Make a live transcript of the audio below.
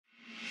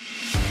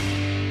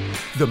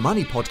The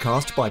Money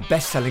Podcast by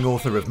best-selling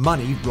author of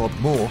Money, Rob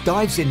Moore,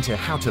 dives into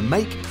how to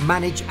make,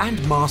 manage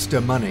and master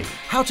money.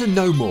 How to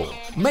know more,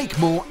 make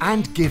more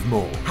and give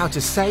more. How to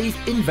save,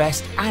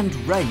 invest and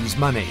raise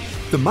money.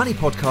 The Money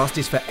Podcast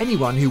is for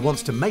anyone who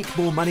wants to make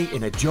more money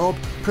in a job,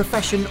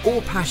 profession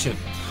or passion.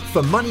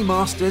 For money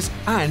masters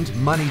and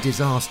money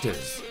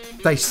disasters.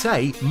 They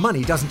say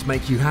money doesn't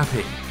make you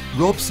happy.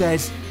 Rob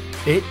says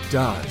it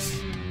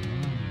does.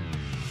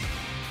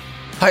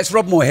 Hi, it's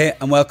Rob Moore here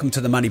and welcome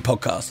to the Money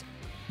Podcast.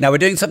 Now we're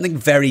doing something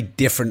very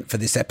different for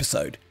this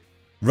episode.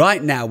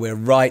 Right now we're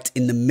right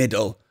in the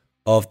middle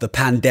of the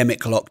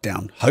pandemic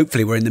lockdown.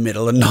 Hopefully we're in the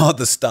middle and not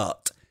the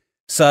start.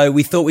 So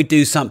we thought we'd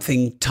do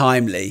something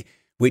timely,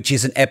 which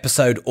is an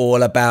episode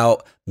all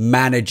about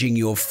managing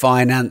your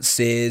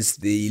finances,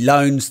 the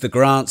loans, the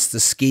grants, the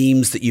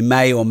schemes that you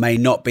may or may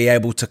not be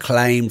able to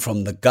claim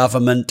from the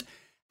government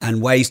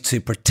and ways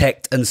to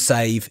protect and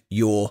save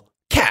your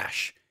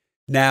cash.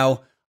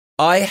 Now,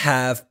 I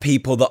have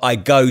people that I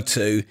go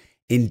to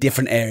in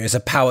different areas, a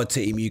power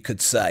team, you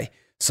could say.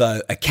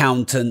 So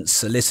accountants,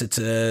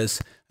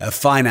 solicitors,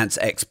 finance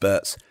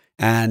experts.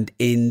 And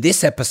in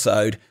this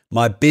episode,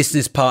 my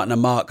business partner,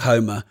 Mark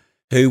Homer,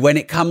 who when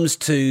it comes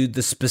to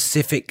the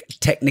specific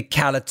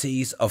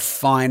technicalities of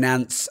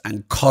finance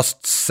and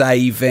cost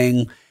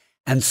saving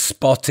and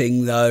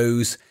spotting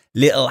those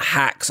little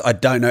hacks, I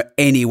don't know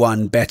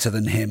anyone better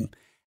than him.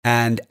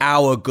 And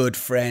our good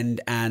friend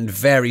and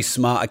very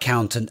smart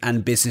accountant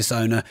and business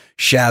owner,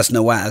 Shaz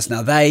Nawaz.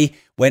 Now, they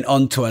went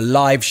on to a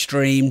live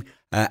stream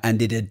and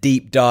did a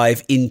deep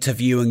dive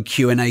interview and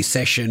Q&A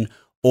session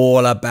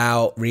all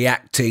about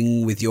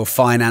reacting with your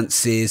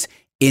finances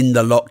in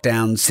the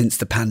lockdown since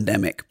the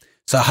pandemic.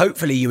 So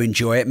hopefully you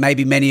enjoy it.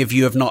 Maybe many of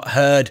you have not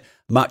heard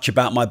much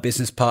about my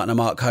business partner,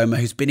 Mark Homer,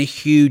 who's been a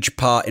huge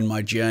part in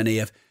my journey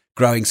of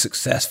growing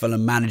successful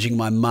and managing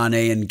my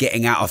money and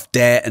getting out of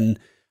debt. And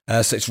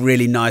so it's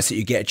really nice that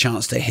you get a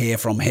chance to hear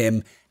from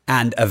him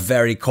and a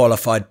very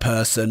qualified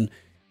person.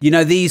 You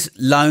know, these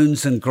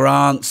loans and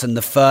grants and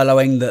the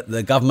furloughing that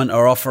the government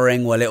are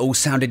offering, well, it all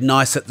sounded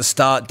nice at the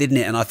start, didn't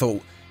it? And I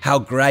thought, how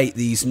great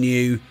these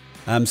new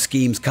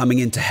schemes coming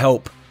in to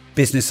help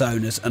business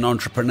owners and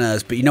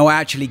entrepreneurs. But, you know,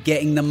 actually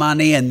getting the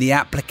money and the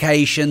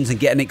applications and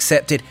getting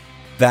accepted,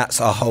 that's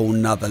a whole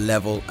nother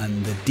level.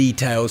 And the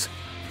details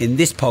in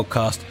this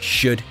podcast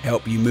should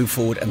help you move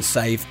forward and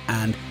save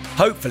and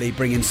hopefully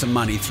bring in some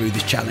money through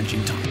this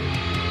challenging time.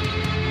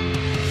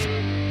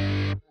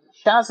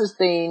 Shaz has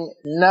been,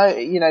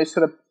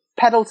 sort of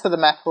pedal to the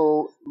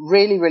metal,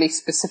 really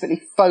specifically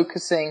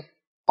focusing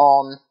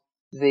on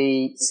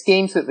the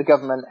schemes that the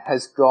government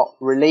has got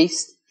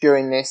released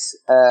during this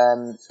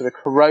sort of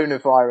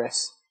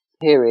coronavirus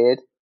period.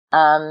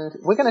 And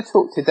we're going to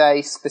talk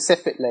today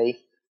specifically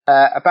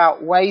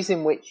about ways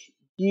in which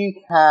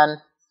you can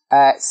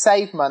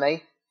save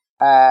money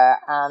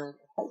and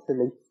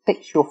hopefully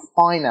fix your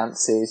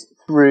finances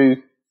through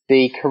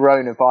the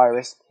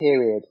coronavirus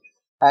period.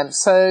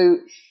 So,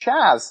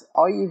 Shaz,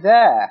 are you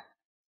there?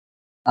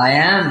 I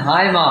am.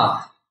 Hi,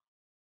 Mark.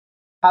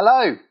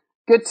 Hello.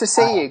 Good to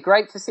see you.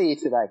 Great to see you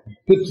today.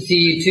 Good to see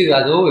you too,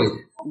 as always.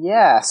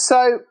 Yeah.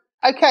 So,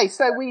 okay.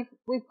 So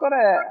we've got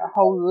a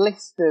whole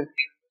list of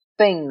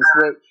things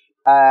which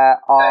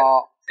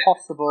are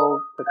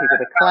possible for people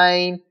to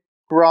claim: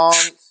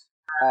 grants,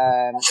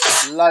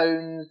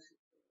 loans,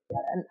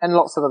 and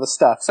lots of other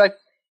stuff. So,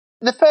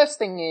 the first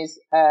thing is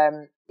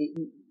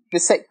the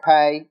sick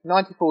pay,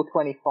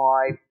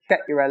 94.25.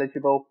 Check you're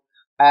eligible.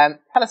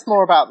 Tell us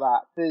more about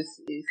that.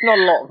 It's not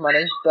a lot of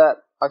money,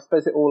 but I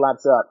suppose it all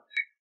adds up.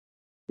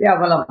 Yeah,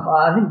 well,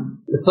 I think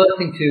the first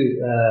thing to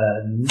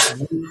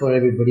know for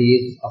everybody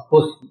is, of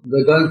course,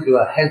 we're going through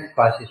a health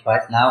crisis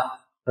right now,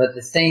 but at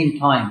the same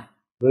time,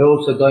 we're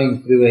also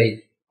going through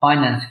a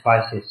finance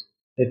crisis.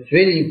 It's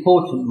really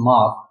important,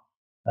 Mark,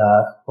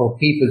 for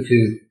people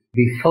to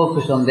be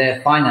focused on their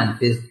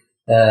finances,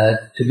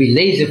 to be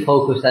laser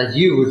focused, as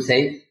you would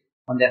say,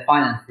 on their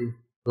finances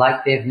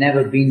like they've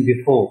never been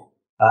before,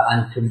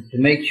 and to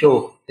make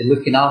sure they're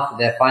looking after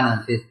their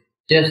finances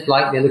just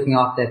like they're looking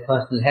after their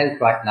personal health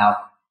right now.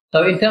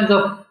 So in terms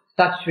of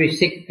statutory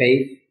sick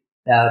pay,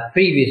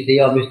 previously,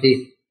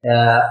 obviously,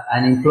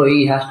 an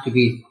employee has to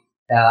be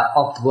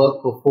off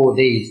work for 4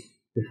 days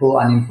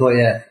before an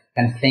employer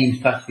can claim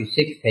statutory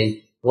sick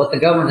pay. What the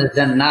government has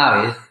done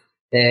now is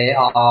they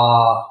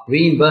are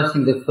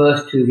reimbursing the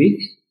first 2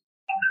 weeks.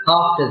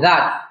 After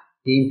that,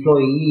 the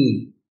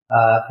employee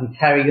can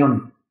carry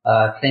on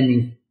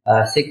claiming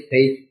sick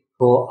pay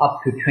for up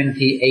to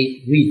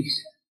 28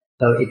 weeks.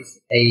 So it's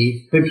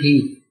a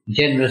pretty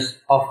generous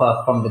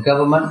offer from the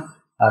government.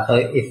 So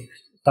if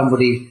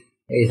somebody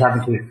is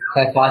having to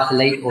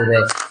self-isolate or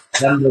they're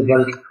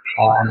vulnerable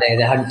and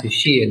they're having to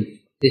shield,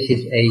 this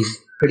is a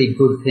pretty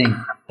good thing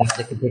that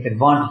they can take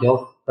advantage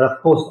of. But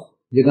of course,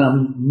 you're going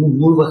to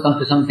move us on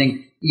to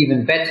something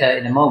even better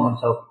in a moment.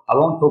 So I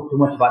won't talk too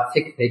much about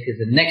sick pay because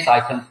the next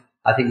item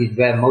I think is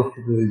where most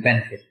people will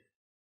benefit.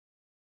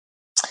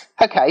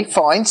 Okay,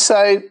 fine.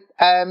 So,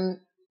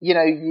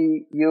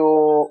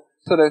 you're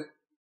sort of,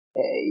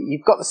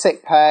 you've got the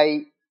sick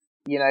pay,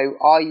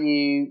 are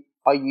you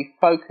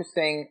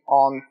focusing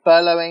on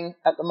furloughing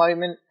at the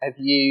moment? I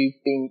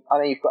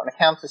know you've got an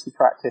accountancy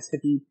practice.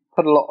 Have you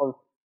put a lot of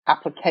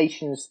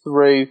applications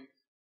through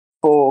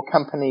for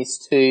companies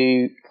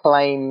to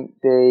claim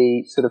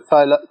the sort of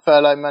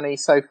furlough money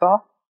so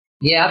far?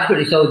 Yeah,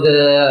 absolutely. So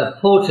the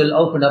portal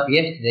opened up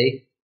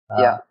yesterday,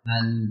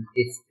 and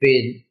it's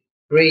been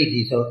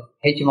crazy. So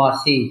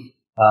HMRC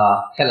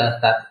tell us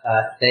that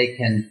they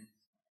can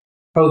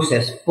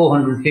process up to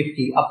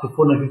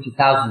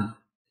 450,000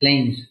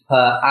 claims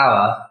per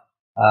hour,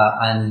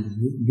 and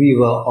we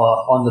were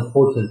on the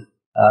portal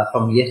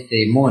from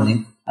yesterday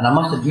morning. And I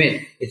must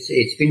admit,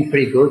 it's been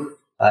pretty good.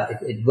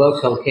 It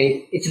works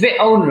okay. It's a bit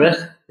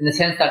onerous in the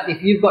sense that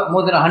if you've got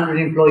more than 100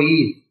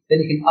 employees, then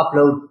you can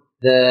upload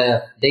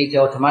the data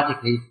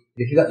automatically.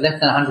 If you've got less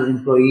than 100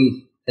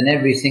 employees, then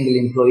every single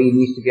employee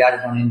needs to be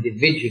added on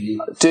individually.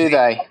 Do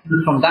they?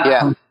 From that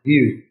point of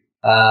view.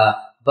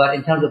 But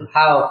in terms of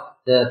how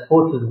the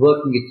portal is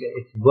working,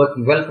 it's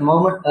working well at the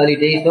moment. Early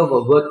days though,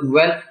 but working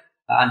well.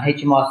 And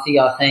HMRC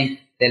are saying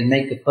they'll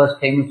make the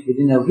first payments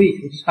within a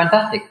week, which is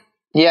fantastic.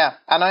 Yeah,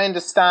 and I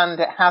understand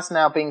it has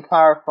now been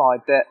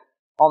clarified that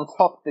on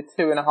top of the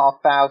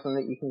 2,500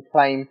 that you can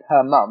claim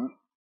per month,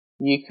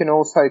 you can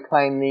also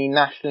claim the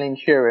national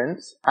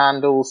insurance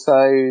and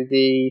also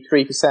the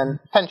 3%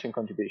 pension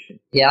contribution.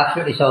 Yeah,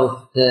 absolutely.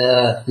 So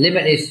the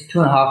limit is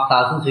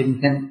 2,500, so you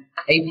can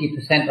claim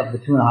 80% of the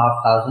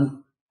 2,500.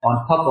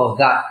 On top of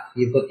that,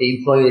 you've got the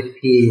employer's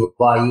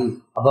PAYE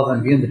above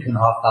and beyond the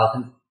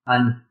 2,500,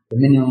 and the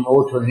minimum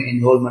auto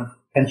enrollment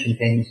pension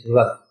payments as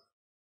well.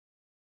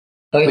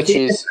 So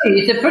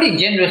it's a pretty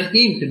generous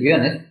scheme, to be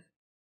honest.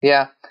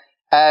 Yeah.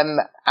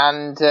 Are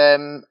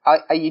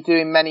you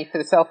doing many for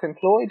the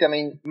self-employed? I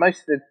mean, most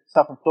of the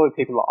self-employed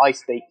people that I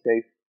speak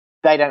to,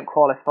 they don't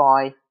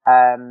qualify.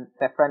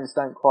 Their friends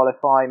don't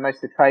qualify.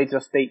 Most of the trades I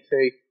speak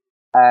to,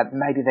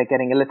 maybe they're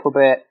getting a little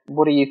bit.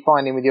 What are you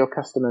finding with your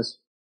customers?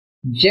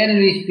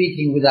 Generally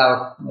speaking, with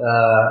our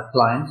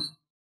clients,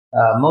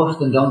 most of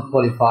them don't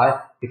qualify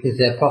because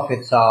their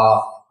profits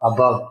are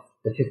above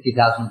the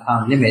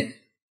 £50,000 limit.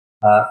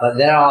 But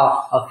there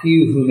are a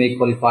few who may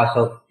qualify.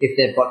 So if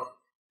they've got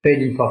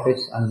trading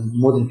profits and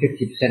more than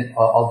 50%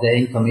 of their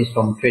income is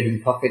from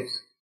trading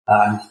profits,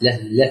 and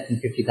less than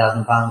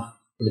 £50,000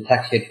 for the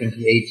tax year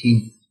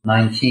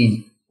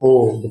 2018-19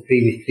 or the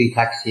previous 3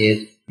 tax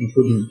years,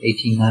 including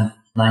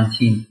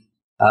 18-19,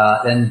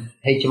 then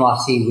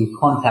HMRC will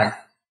contact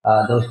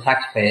those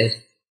taxpayers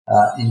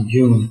in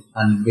June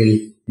and will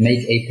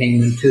make a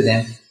payment to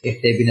them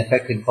if they've been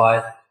affected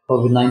by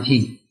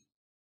COVID-19.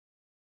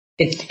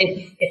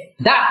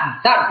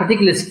 That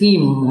particular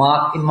scheme,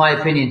 Mark, in my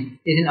opinion,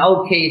 is an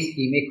okay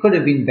scheme. It could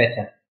have been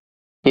better.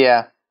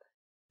 Yeah,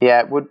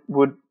 it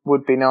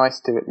would be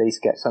nice to at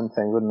least get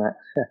something, wouldn't it?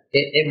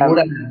 It would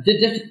have.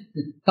 Just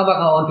come back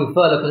on to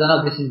further, because I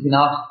know this has been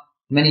asked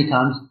many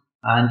times,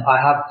 and I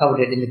have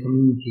covered it in the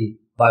community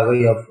by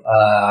way of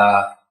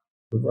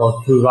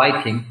or through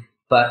writing.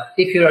 But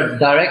if you're a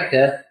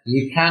director,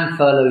 you can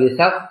furlough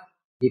yourself.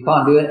 You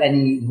can't do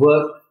any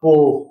work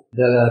for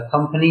the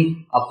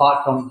company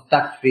apart from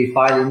statutory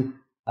filing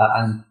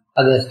and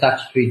other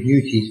statutory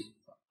duties.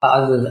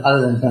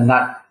 Other than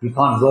that, you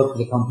can't work for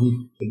the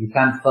company, but you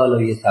can furlough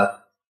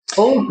yourself.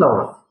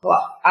 Also,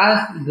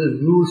 as the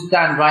rules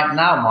stand right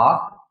now,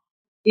 Mark,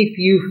 if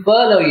you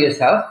furlough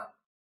yourself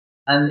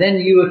and then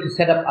you were to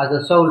set up as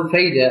a sole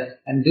trader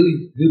and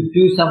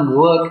do some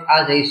work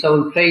as a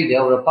sole trader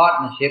or a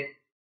partnership,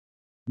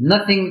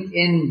 nothing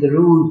in the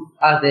rules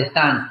as they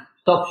stand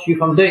stops you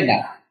from doing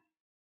that.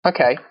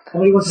 Okay.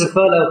 Somebody wants to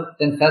furlough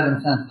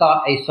themselves and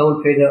start a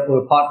sole trader or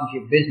a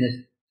partnership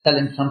business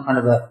selling some kind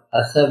of a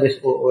service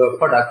or a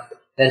product.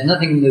 There's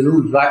nothing in the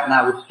rules right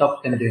now which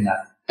stops them doing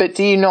that. But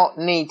do you not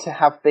need to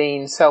have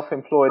been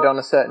self-employed on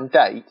a certain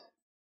date?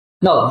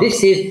 No,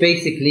 this is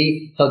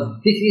basically, so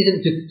this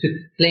isn't to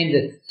claim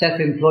the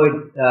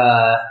self-employed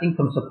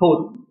income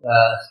support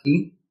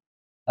scheme.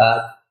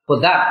 For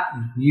that,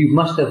 you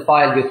must have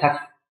filed your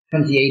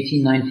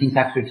 2018-19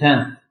 tax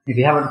return. If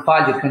you haven't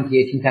filed your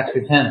 2018 tax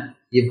return,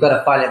 you've got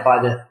to file it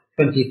by the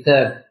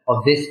 23rd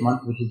of this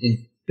month, which is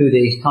in 2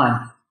 days'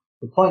 time.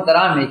 The point that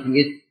I'm making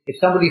is, if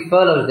somebody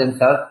furloughs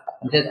themselves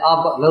and says,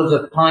 I've got loads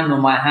of time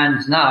on my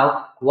hands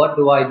now, what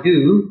do I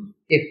do?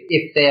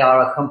 If they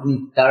are a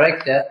company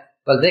director,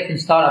 well, they can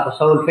start up a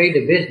sole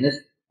trader business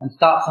and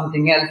start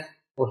something else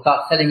or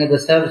start selling other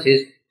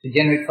services to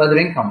generate further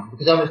income.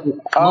 Because obviously...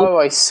 Oh,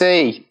 I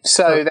see.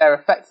 So they're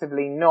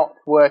effectively not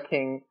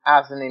working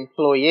as an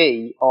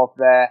employee of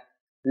their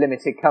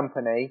limited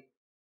company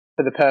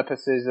for the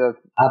purposes of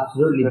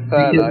the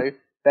furlough.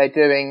 They're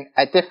doing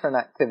a different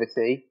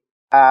activity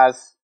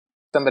as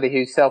somebody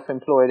who's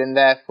self-employed and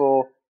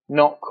therefore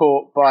not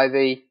caught by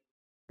the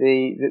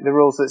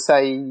rules that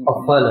say you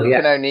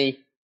can only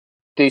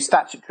do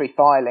statutory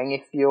filing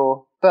if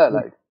you're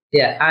furloughed.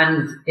 Yeah,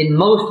 and in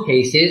most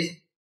cases,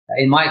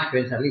 in my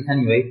experience at least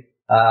anyway,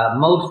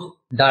 most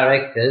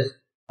directors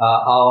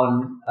are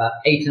on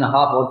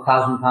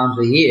 £8,500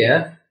 a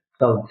year,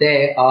 so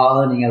they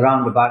are earning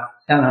around about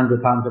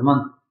 £700 a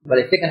month. But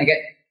if they're going to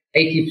get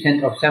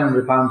 80% of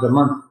 £700 a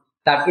month,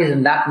 that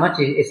isn't that much.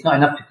 It's not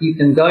enough to keep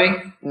them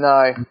going.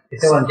 No.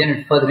 If they want to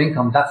generate further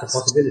income, that's a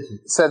possibility.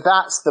 So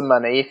that's the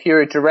money. If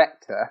you're a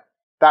director,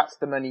 that's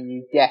the money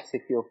you get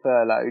if you're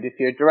furloughed. If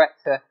you're a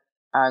director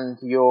and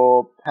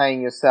you're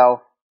paying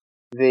yourself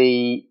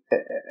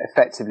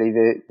effectively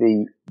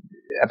the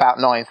about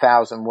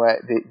 9,000,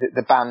 where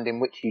the band in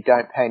which you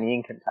don't pay any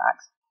income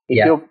tax.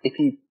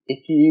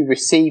 If you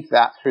receive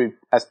that through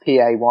as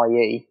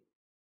PAYE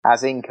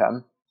as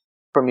income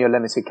from your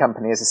limited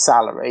company as a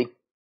salary,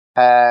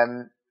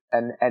 and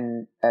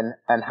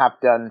have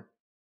done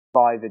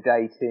by the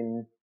date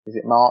in, is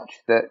it March?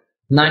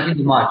 19th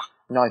of March.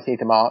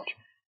 19th of March.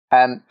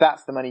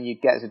 That's the money you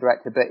get as a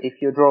director. But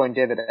if you're drawing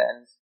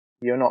dividends,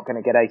 you're not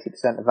going to get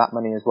 80% of that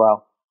money as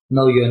well.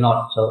 No, you're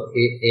not. So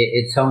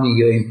it's only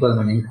your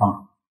employment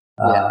income.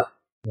 Yeah,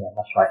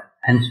 that's right.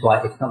 Hence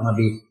why it's not going to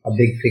be a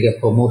big figure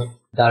for most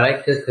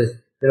directors, because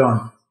they're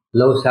on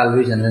low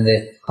salaries and then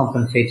they're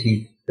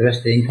compensating the rest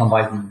of the income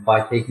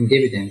by taking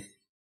dividends.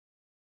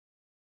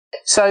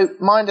 So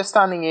my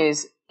understanding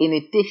is, in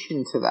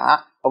addition to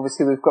that,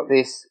 obviously we've got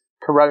this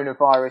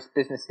coronavirus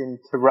business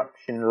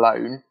interruption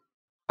loan.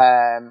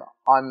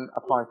 I'm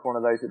applying for one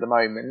of those at the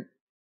moment.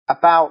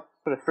 About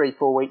sort of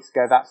 3-4 weeks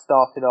ago, that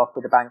started off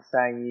with the bank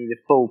saying you need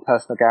a full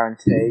personal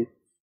guarantee.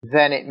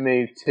 Then it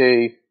moved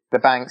to the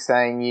bank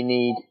saying you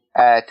need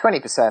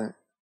 20%,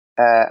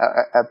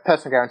 a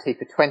personal guarantee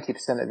for 20%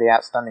 of the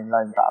outstanding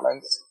loan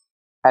balance.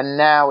 And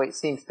now it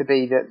seems to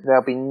be that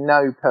there'll be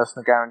no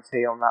personal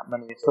guarantee on that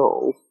money at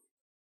all.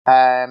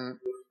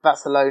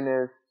 That's a loan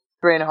of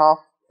 3.5.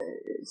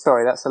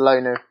 Sorry, that's a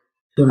loan of.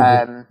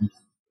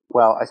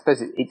 Well, I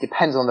suppose it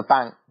depends on the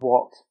bank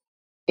what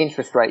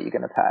interest rate you're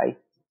going to pay.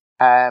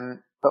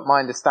 But my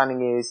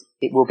understanding is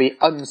it will be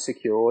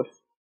unsecured,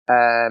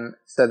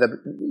 so that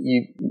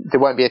there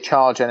won't be a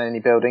charge on any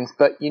buildings.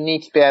 But you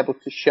need to be able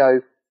to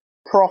show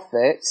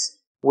profits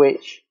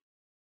which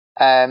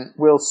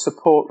will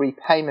support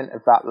repayment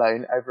of that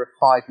loan over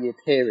a 5-year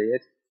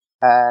period.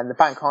 The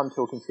bank I'm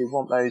talking to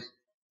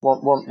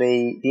want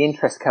the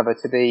interest cover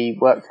to be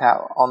worked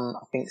out on,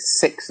 I think,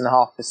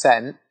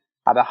 6.5%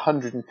 at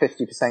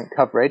 150%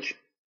 coverage.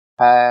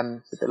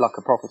 It's a bit like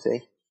a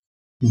property.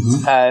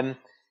 Mm-hmm.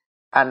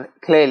 And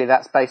clearly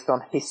that's based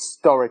on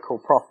historical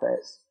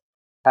profits.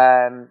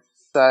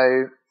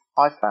 So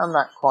I found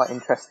that quite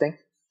interesting.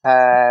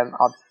 I'm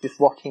just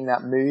watching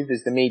that move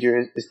as the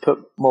media has put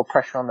more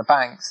pressure on the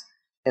banks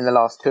in the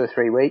last 2 or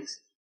 3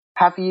 weeks.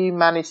 Have you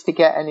managed to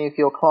get any of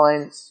your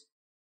clients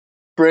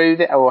through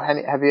or have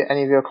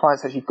any of your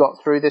clients actually got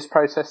through this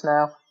process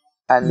now?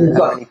 And are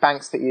there any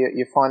banks that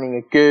you're finding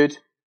are good?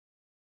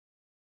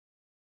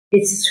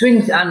 It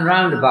swings and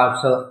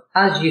roundabouts. So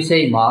as you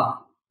say, Mark,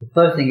 the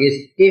first thing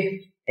is,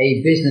 if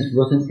a business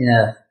wasn't in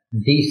a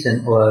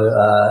decent or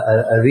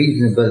a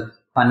reasonable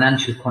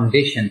financial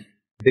condition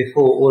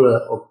before all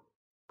of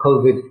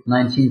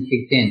COVID-19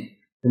 kicked in,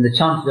 then the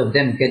chances of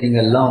them getting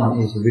a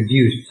loan is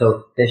reduced.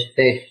 So they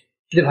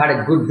should have had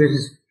a good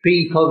business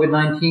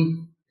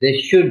pre-COVID-19. They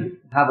should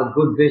have a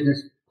good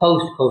business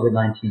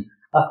post-COVID-19.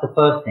 That's the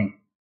first thing.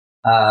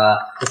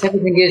 The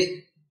second thing is,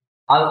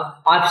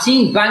 I've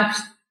seen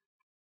banks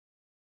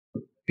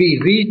be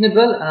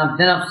reasonable, and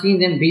then I've seen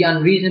them be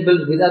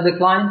unreasonable with other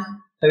clients.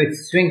 So it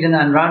swings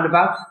and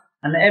roundabouts,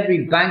 and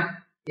every bank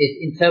is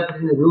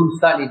interpreting the rules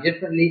slightly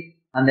differently,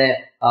 and they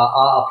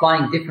are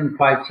applying different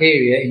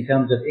criteria in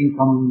terms of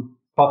income,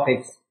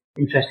 profits,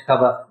 interest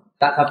cover,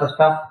 that type of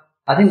stuff.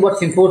 I think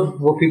what's important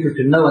for people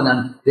to know, and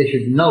then they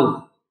should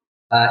know,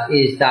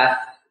 is that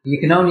you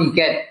can only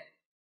get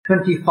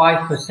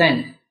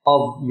 25%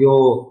 of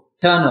your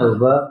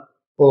turnover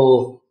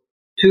or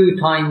 2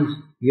 times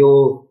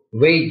your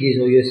wages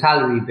or your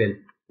salary bill.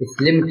 It's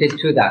limited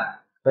to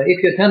that. So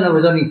if your turnover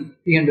is only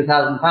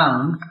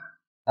 £300,000,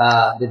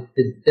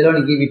 they'll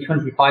only give you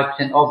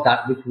 25% of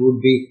that, which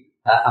would be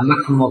a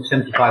maximum of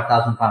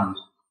 £75,000.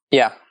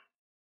 Yeah.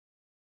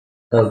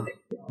 So,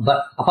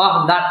 but apart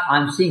from that,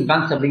 I'm seeing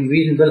banks are being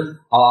reasonable.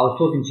 I was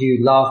talking to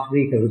you last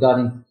week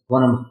regarding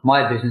one of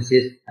my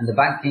businesses, and the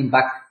bank came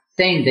back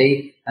same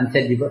day and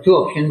said, you've got 2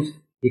 options.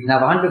 You can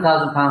have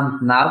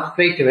 £100,000 now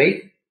straight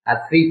away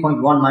at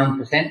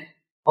 3.19%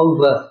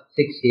 over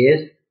 6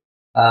 years,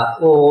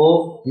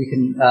 or you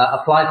can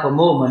apply for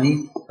more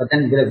money, but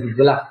then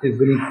we'll have to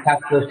release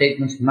cash flow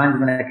statements,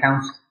 management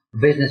accounts,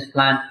 business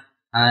plan,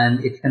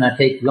 and it's going to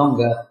take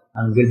longer,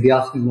 and we'll be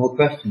asking more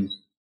questions.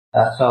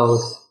 So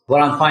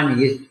what I'm finding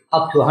is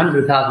up to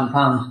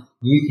 £100,000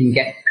 you can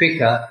get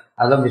quicker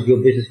as long as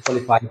your business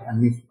qualifies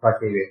and meets the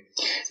criteria.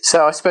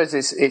 So I suppose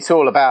it's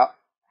all about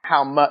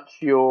how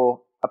much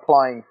you're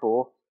applying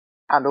for,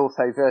 and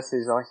also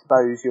versus, I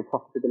suppose, your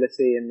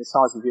profitability and the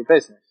size of your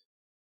business.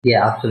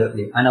 Yeah,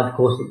 absolutely. And of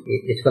course,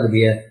 it's got to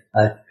be a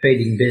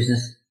trading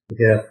business. If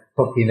you're a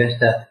property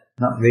investor,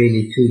 not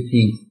really too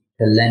keen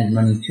to lend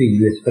money to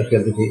you, especially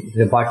if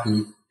you're a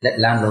buy-to-let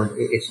landlord.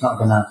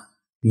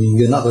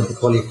 You're not going to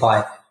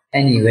qualify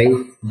anyway.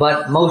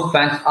 But most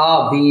banks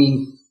are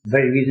being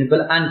very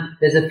reasonable, and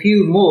there's a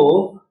few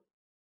more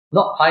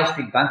not high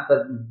street banks,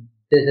 but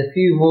there's a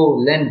few more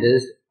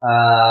lenders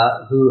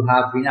who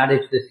have been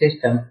added to the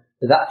system,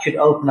 so that should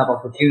open up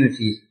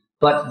opportunities.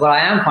 But what I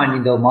am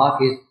finding though,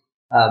 Mark, is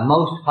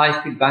most high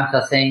street banks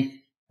are saying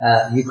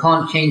you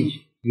can't change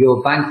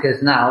your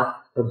bankers now,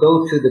 so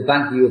go to the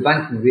bank you were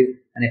banking with,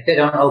 and if they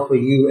don't offer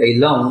you a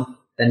loan,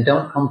 then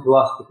don't come to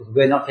us, because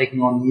we're not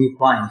taking on new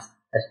clients,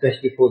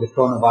 especially for the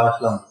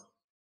coronavirus loan.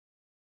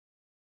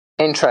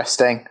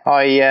 Interesting.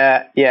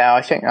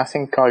 I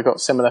think I got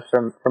similar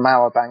from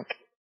our bank.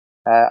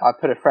 I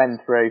put a friend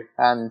through,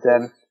 and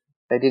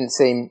they didn't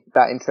seem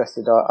that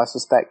interested. I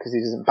suspect because he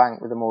doesn't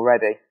bank with them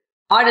already.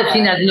 I'd have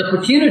seen that as an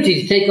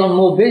opportunity to take on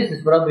more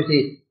business, but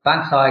obviously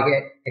banks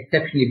are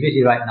exceptionally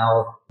busy right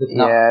now.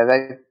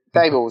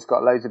 They've always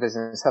got loads of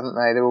business, haven't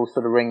they? They're all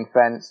sort of ring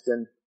fenced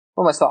and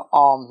almost like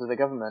arms of the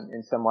government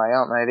in some way,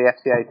 aren't they? The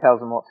FCA tells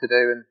them what to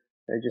do, and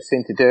they just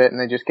seem to do it, and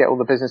they just get all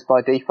the business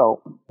by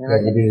default. You know?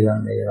 Yeah, they do,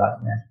 don't they? You're right,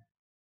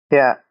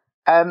 yeah.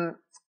 Yeah.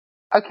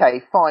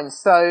 Okay, fine.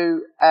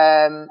 So,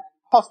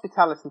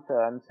 hospitality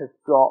firms have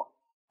got,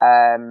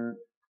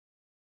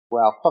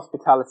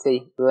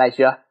 hospitality,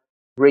 leisure,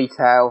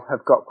 retail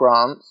have got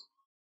grants.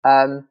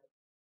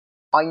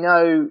 I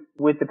know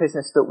with the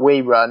business that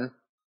we run,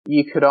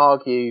 you could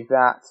argue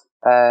that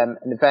an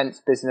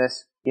events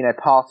business,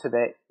 part of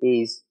it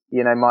is,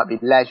 might be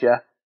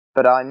leisure,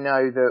 but I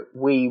know that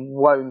we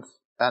won't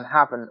and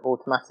haven't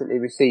automatically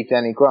received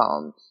any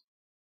grants.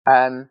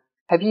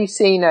 Have you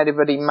seen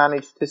anybody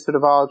manage to sort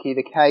of argue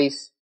the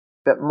case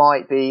that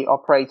might be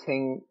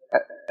operating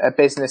a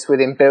business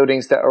within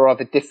buildings that are of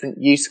a different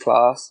use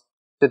class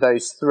to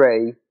those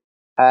three,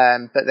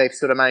 but they've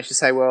sort of managed to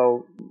say,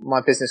 well,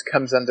 my business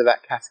comes under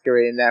that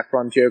category and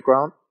therefore I'm due a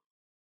grant?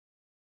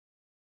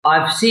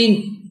 I've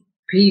seen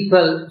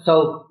people,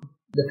 so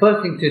the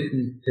first thing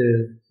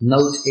to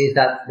note is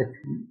that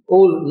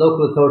all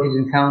local authorities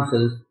and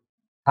councils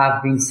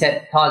have been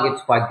set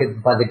targets by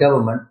the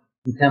government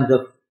in terms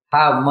of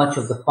how much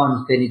of the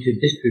funds they need to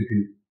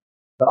distribute.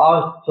 So I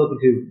was talking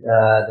to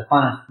the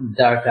finance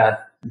director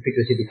at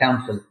Pickering City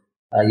Council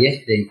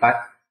yesterday, in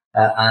fact,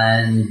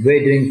 and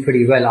we're doing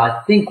pretty well.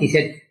 I think he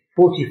said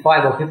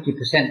 45 or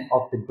 50%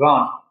 of the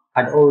grant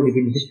had already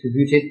been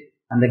distributed,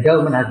 and the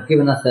government has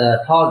given us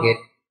a target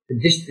to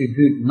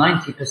distribute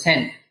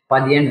 90% by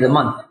the end of the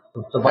month.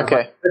 So by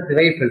the 1st of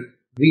April,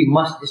 we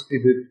must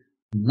distribute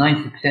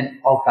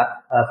 90% of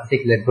that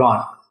particular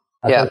grant.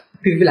 So if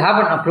people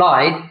haven't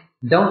applied,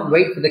 don't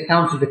wait for the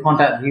council to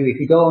contact you. If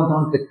you go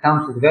onto the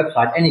council's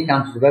website, any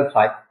council's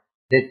website,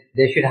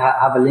 they should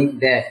have a link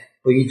there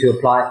for you to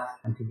apply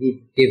and to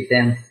give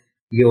them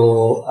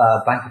your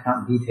bank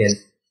account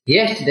details.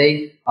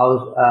 Yesterday, I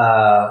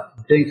was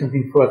doing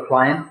something for a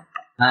client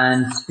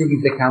and speaking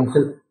to the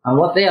council, and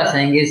what they are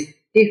saying is,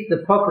 if the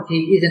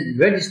property isn't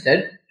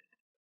registered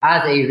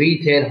as a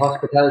retail,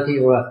 hospitality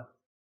or a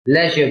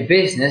leisure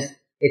business,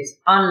 it's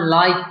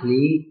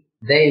unlikely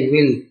they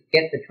will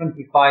get the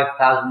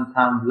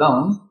 £25,000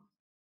 loan,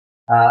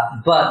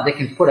 but they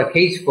can put a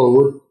case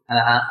forward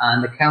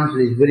and the council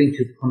is willing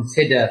to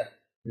consider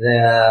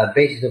the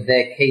basis of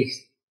their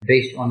case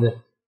based on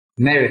the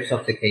merits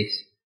of the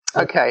case.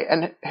 Okay,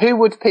 and who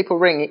would people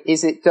ring?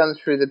 Is it done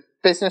through the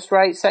business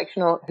rates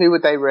section, or who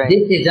would they ring?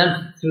 This is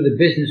done through the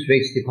business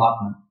rates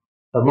department.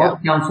 So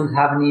most councils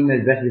have an email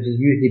address which is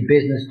usually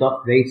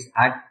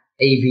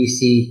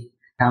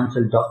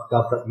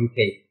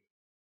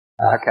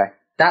business.rates@abccouncil.gov.uk. Okay.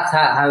 That's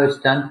how it's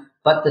done.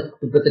 But the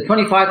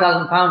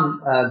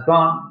 £25,000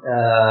 grant,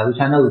 which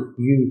I know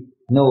you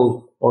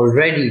know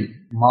already,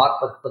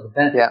 Mark, but for the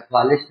benefit of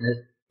our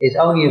listeners, is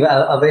only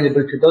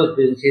available to those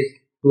businesses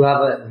who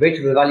have a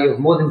rateable value of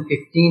more than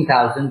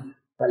 15,000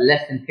 but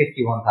less than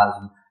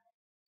 51,000.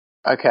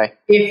 Okay.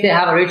 If they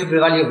have a rateable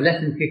value of less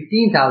than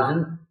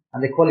 15,000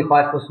 and they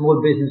qualify for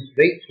small business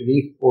rates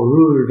relief or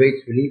rural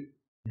rates relief,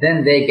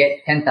 then they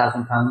get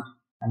 £10,000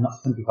 and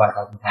not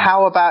 £25,000.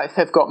 How about if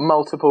they've got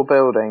multiple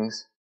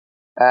buildings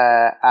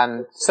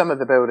and some of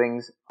the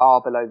buildings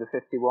are below the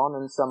 51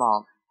 and some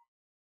aren't?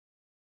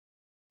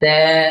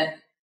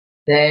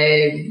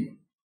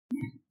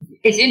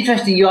 It's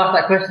interesting you ask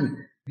that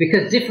question,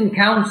 because different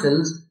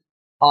councils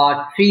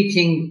are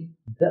treating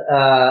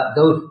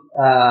those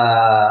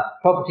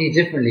properties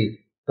differently.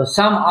 So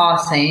some are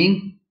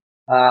saying,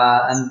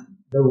 and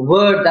the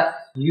word that's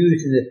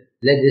used in the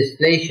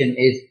legislation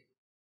is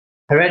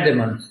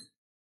herediments.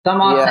 Some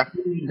are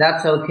saying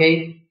that's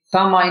okay.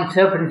 Some are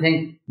interpreting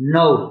saying,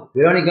 no,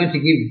 we're only going to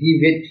give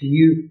it to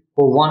you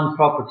for one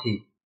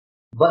property.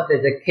 But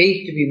there's a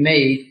case to be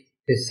made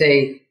to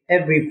say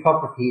every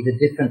property is a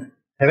different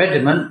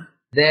hereditament,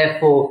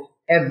 therefore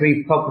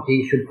every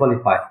property should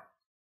qualify.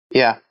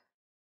 Yeah.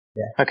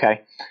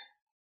 Okay.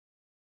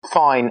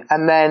 Fine.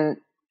 And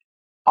then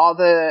are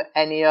there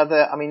any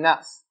other, I mean,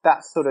 that's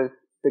sort of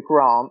the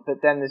grant,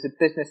 but then there's a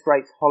business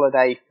rates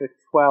holiday for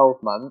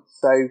 12 months.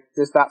 So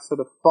does that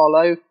sort of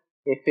follow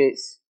if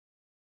it's...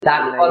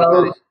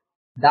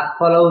 That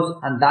follows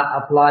and that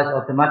applies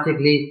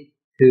automatically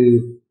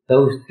to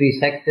those three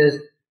sectors.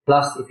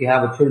 Plus, if you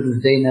have a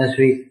children's day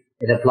nursery,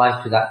 it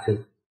applies to that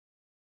too.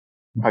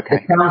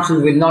 Okay. The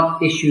council will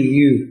not issue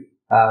you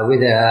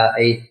with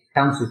a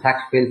council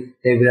tax bill.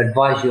 They will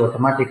advise you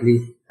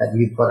automatically that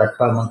you've got a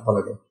 12-month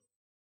holiday.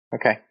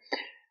 Okay.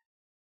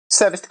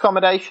 Serviced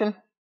accommodation,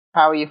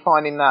 how are you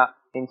finding that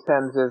in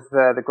terms of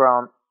the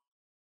grant?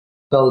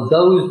 So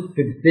those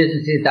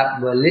businesses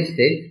that were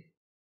listed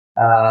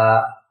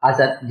as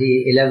at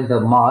the 11th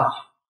of March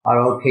are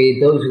okay.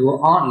 Those who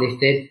aren't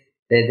listed,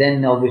 they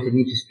then obviously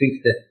need to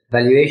speak to the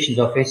valuations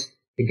office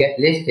to get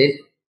listed.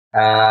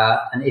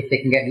 And if they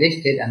can get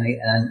listed and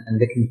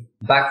they can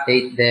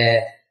backdate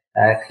their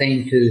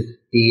claim to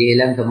the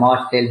 11th of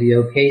March, they'll be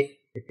okay.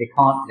 If they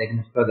can't, they're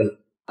going to struggle.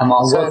 I'm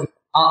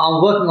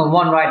working on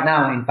one right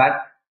now, in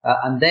fact,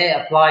 and they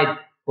applied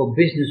for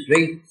business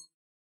rates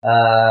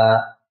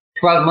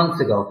 12 months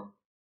ago.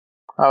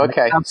 Oh,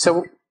 okay.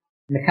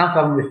 The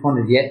council haven't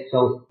responded yet,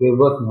 so we're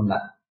working on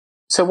that.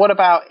 So what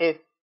about if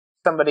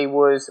somebody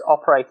was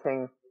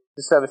operating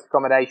the service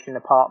accommodation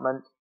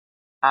apartment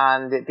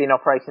and it'd been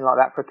operating like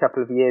that for a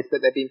couple of years,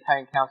 but they've been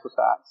paying council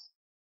tax?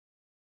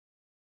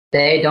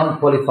 They don't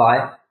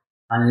qualify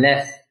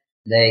unless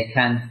they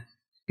can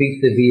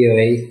speak to the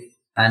VOA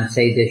and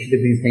say they should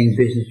have been paying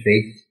business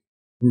rates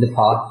in the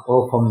past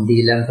or from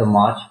the 11th of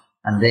March,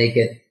 and they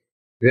get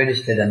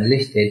registered and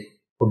listed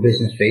for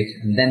business rates,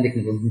 and then they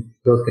can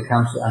go to the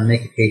council and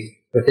make a case.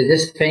 But if they're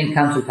just paying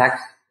council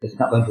tax, it's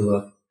not going to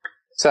work.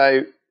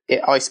 So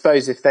I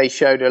suppose if they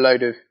showed a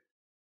load of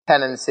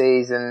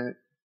tenancies and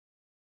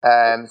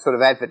sort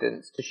of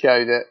evidence to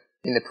show that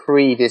in the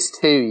previous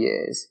 2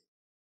 years,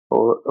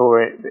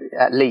 or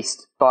at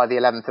least by the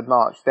 11th of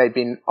March, they've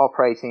been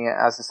operating it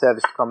as a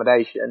service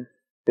accommodation,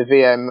 the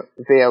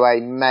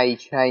VOA may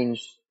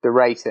change the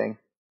rating.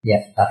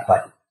 Yeah, that's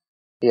right.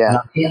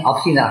 Yeah.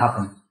 I've seen that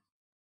happen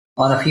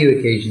on a few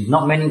occasions.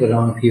 Not many, but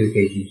on a few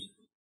occasions.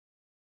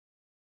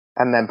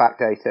 And then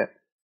backdate it.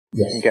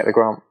 Yes. And get the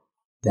grant.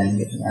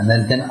 Then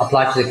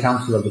apply to the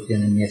council, obviously,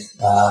 and then yes,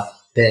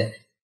 they'll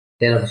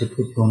obviously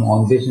put you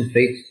on business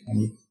rates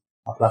and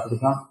apply for the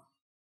grant.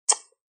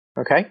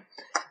 Okay.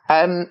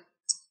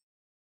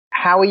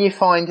 How are you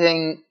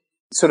finding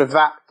sort of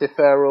VAT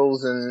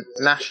deferrals and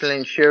national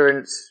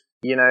insurance,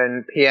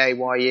 and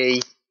PAYE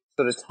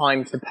sort of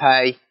time to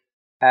pay?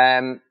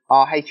 Are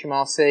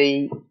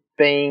HMRC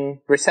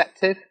being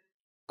receptive?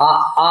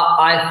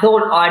 I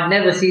thought I'd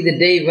never see the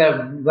day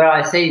where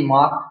I say,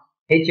 Mark,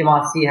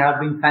 HMRC have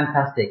been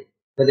fantastic,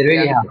 but they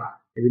really have.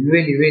 They've been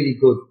really, really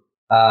good.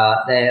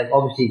 They're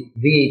obviously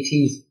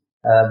VAT's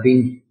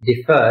been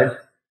deferred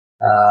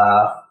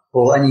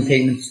for any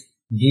payments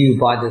due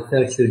by the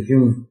 30th of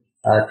June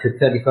to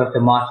 31st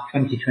of March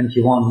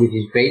 2021, which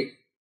is great.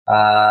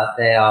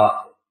 They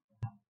are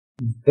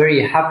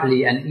very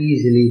happily and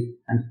easily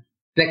and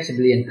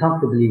flexibly and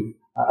comfortably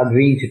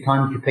agreeing to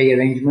time to pay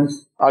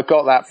arrangements. I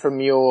got that from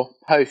your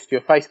post,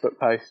 your Facebook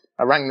post.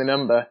 I rang the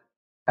number.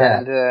 Yeah.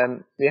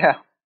 And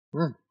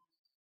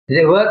Did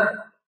it work?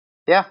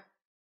 Yeah.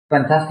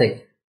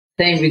 Fantastic.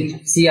 Same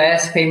with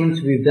CIS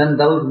payments. We've done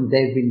those and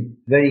they've been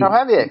very... Oh,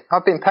 have you?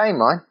 I've been paying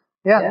mine.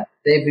 Yeah.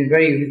 They've been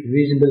very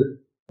reasonable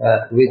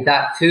with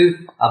that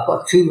too. I've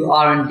got 2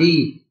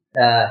 R&D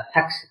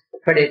tax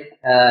credit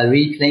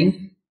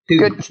reclaims.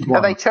 Good.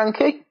 Are they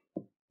chunky?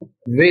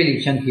 Really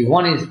chunky.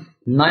 One is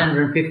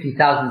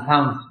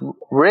 £950,000.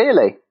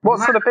 Really? What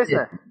sort of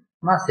business?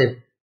 Massive.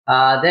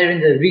 They're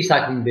in the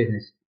recycling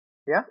business.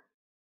 Yeah.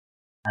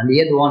 And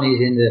the other one is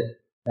in the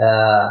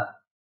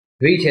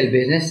retail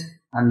business,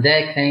 and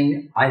their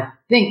claim, I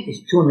think,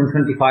 is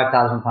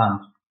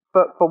 £225,000.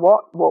 But for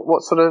what?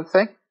 What sort of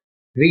thing?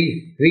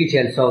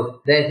 Retail.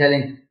 So they're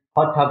selling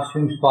hot tubs,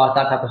 swim spas,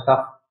 that type of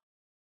stuff.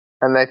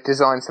 And they've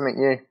designed something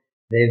new.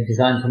 They've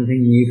designed something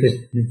new because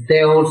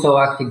they also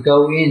actually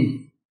go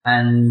in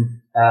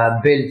and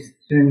build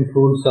swimming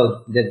pools.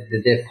 So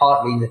they're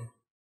partly in the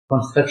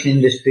construction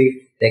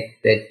industry.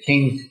 They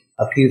changed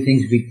a few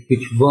things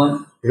which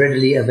weren't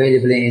readily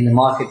available in the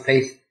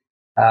marketplace,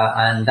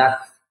 and that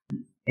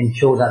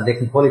ensures that they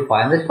can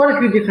qualify. And there's quite a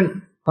few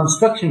different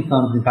construction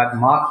firms, in fact,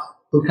 Mark,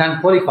 who can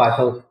qualify.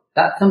 So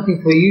that's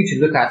something for you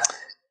to look at.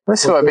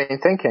 That's what I've been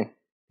thinking.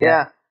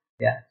 Yeah.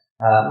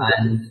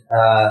 And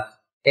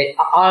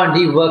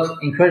R&D works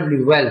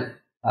incredibly well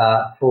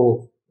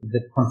for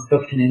the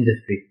construction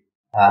industry.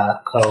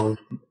 So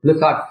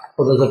look out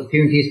for those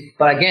opportunities.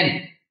 But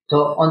again,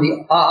 so on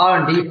the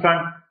R&D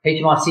front,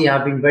 HMRC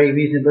have been very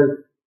reasonable.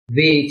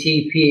 VAT,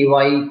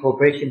 PAYE,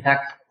 corporation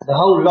tax, the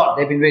whole lot,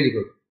 they've been really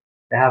good.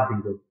 They have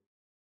been good.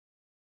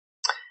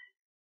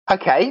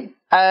 Okay.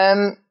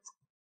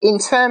 In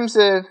terms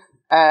of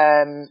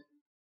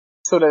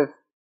sort of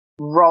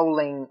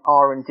rolling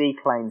R&D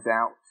claims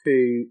out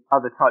to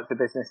other types of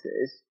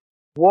businesses,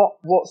 what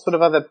sort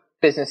of other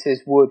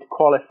businesses would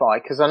qualify?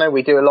 Because I know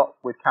we do a lot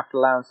with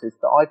capital allowances,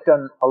 but I've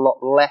done a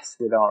lot less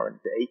with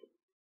R&D.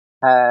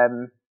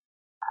 I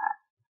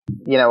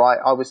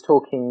was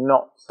talking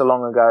not so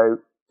long ago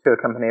to a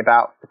company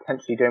about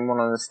potentially doing one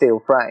on a steel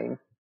frame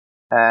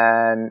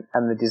and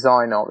the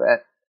design of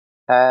it.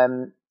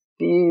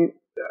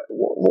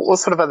 What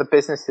sort of other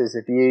businesses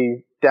have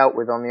you dealt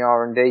with on the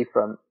R&D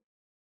front?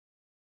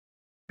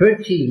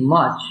 pretty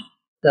much,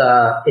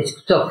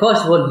 so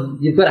first of all,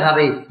 you've got to have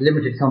a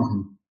limited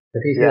company.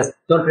 If you say,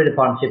 don't trade a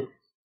partnership,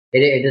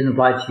 it doesn't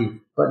apply to you.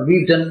 But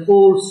we've done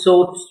all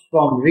sorts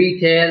from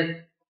retail,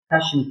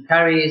 cash and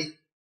carries,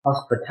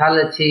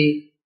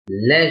 hospitality,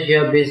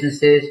 leisure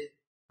businesses,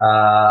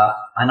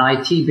 an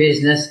IT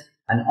business,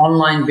 an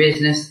online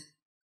business.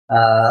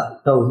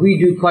 So we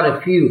do quite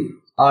a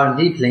few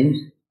R&D claims,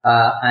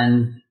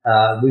 and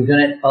we've done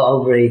it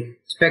over a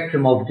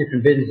spectrum of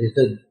different businesses.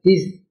 So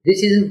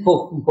this isn't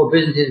for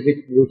businesses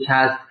which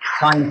has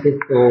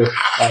scientists or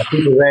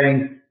people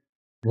wearing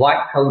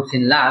white coats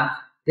in labs.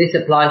 This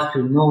applies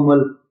to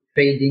normal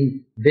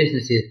trading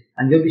businesses,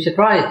 and you'll be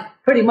surprised.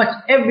 Pretty much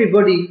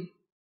everybody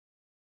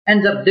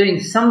ends up doing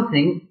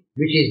something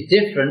which is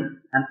different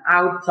and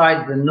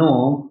outside the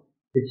norm,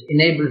 which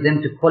enables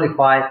them to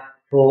qualify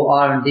for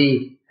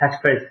R&D tax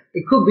credits.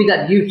 It could be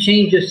that you've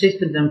changed your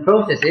systems and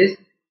processes,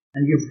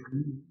 and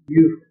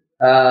you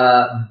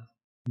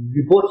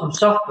bought some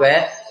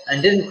software and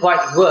it didn't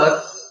quite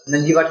work, and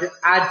then you had to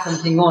add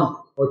something on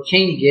or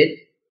change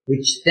it,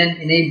 which then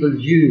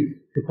enables you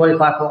to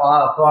qualify for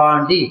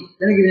R&D.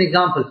 Let me give you an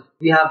example.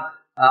 We have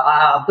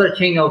I've got a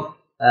chain of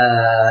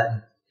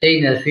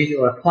day nurseries,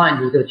 or a client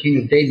who's got a chain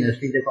of day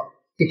nurseries. They've got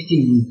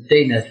 16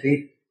 day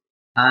nurseries,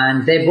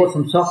 and they bought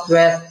some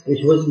software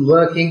which wasn't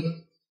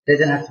working. They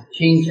then have to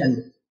change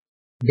and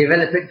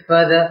develop it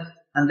further,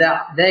 and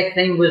their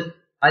claim was,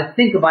 I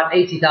think, about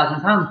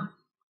 £80,000.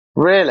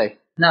 Really?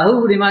 Now,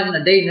 who would imagine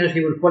a day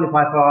nursery would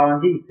qualify for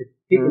R&D?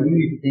 People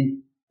usually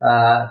think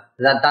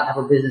that type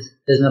of business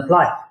doesn't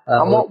apply.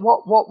 And what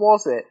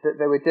was it that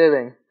they were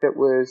doing that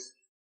was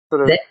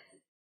sort of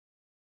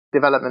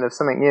development of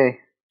something new?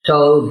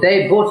 So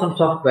they bought some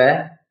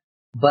software,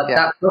 but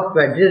that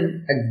software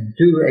didn't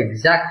do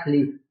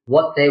exactly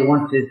what they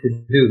wanted to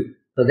do.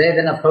 So they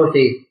then approached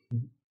a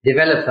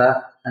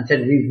developer and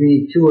said, we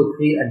need 2 or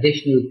 3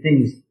 additional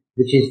things,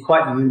 which is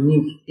quite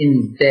unique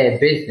in their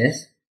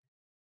business.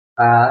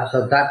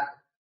 So that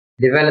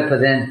developer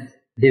then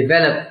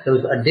developed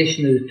those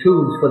additional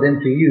tools for them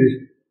to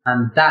use,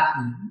 and that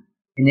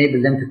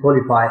enabled them to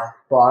qualify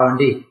for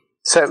R&D.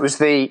 So it was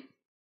the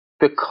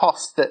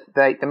cost that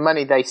the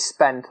money they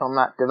spent on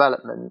that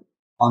development.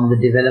 On the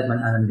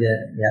development, and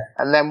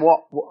And then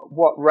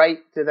what rate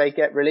do they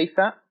get relief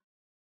at?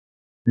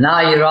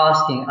 Now you're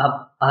asking.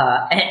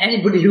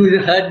 Anybody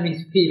who's heard me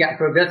speak at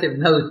Progressive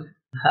knows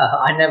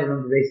I never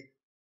remember rates.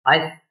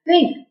 I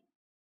think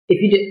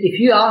if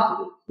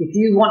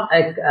you want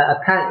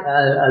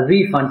a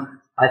refund,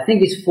 I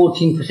think it's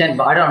 14%,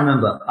 but I don't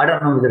remember. I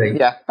don't remember the rate.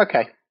 Yeah.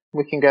 Okay.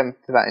 We can go into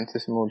that into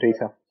some more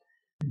detail.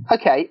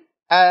 Okay.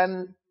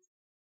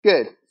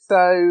 Good.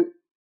 So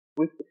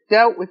we've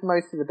dealt with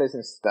most of the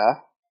business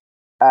stuff.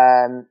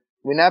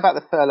 We know about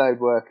the furloughed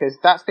workers.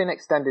 That's been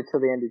extended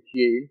till the end of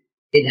June.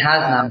 It has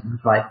now,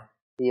 that's right.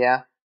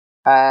 Yeah.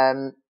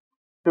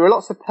 There are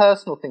lots of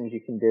personal things you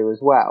can do as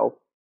well.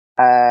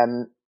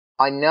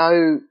 I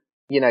know,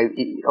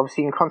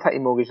 obviously you can contact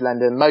your mortgage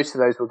lender. Most of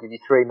those will give you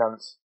 3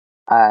 months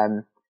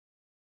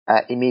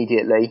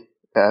immediately,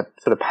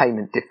 sort of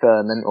payment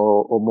deferment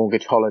or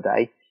mortgage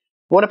holiday.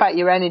 What about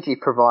your energy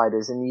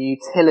providers and your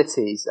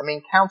utilities? I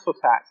mean, council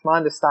tax, my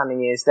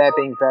understanding is they're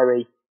being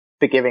very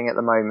forgiving at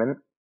the moment,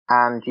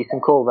 and you can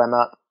call them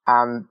up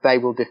and they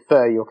will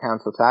defer your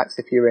council tax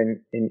if you're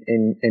in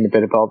a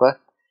bit of bother.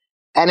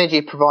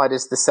 Energy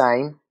providers the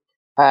same.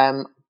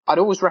 I'd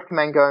always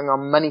recommend going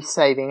on Money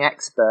Saving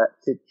Expert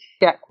to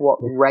check what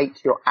rate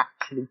you're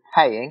actually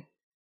paying,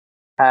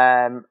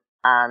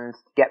 and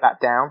get that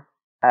down,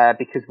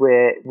 because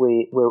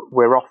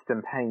we're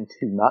often paying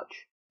too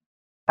much.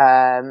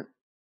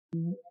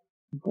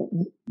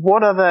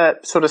 What other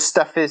sort of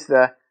stuff is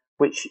there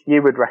which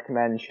you would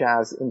recommend,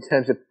 Shaz, in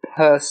terms of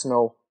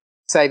personal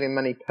saving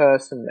money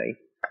personally?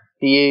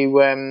 Do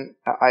you?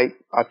 I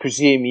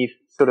presume you've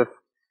sort of,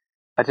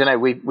 I don't know.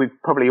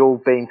 We've probably all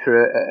been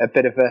through a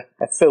bit of a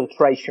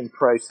filtration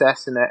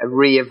process and a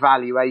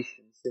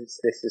re-evaluation since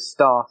this has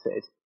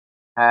started.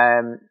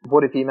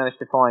 What have you managed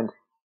to find?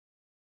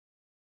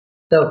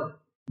 So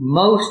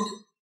most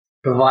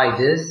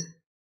providers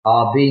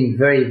are being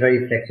very,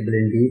 very flexible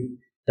indeed.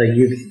 So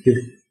you've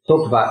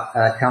talked about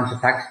council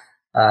tax.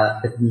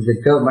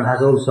 The government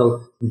has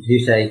also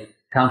introduced a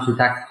council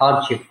tax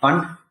hardship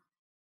fund.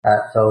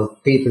 So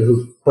people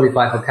who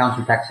qualify for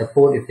council tax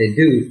support, if they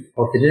do,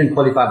 or if they didn't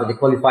qualify but they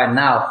qualify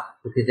now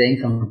because their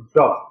income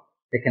dropped,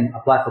 they can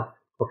apply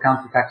for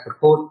council tax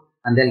support,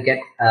 and they'll get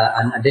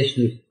an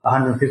additional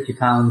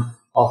 £150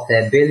 off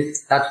their bill.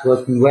 That's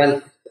working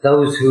well.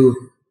 Those who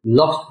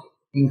lost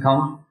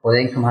income or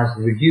their income has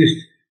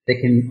reduced, they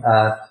can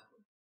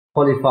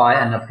qualify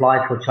and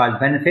apply for child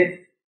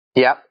benefit.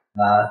 Yeah.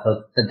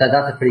 So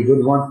that's a pretty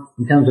good one.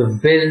 In terms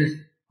of bills,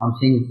 I'm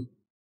seeing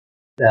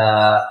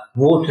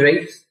water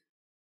rates.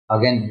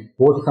 Again,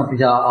 water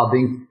companies are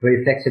being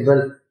very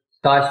flexible.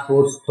 Sky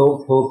Sports,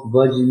 Talk,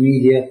 Virgin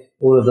Media,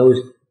 all of those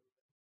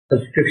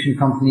subscription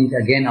companies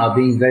again are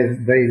being very,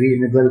 very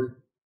reasonable.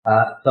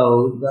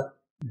 So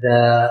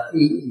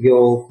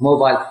your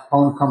mobile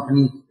phone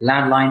company,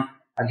 landline,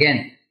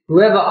 again,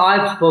 whoever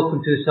I've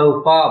spoken to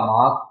so far,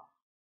 Mark,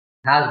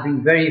 has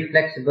been very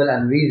flexible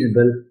and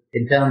reasonable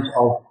in terms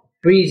of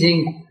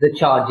freezing the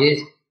charges,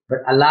 but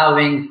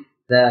allowing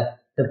the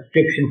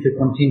subscription to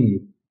continue.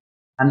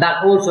 And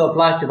that also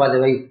applies to, by the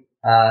way,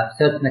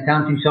 certain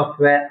accounting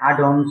software,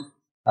 add-ons,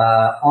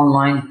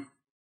 online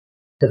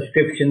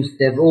subscriptions.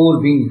 They've all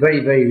been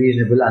very, very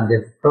reasonable, and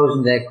they've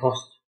frozen their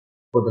costs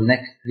for the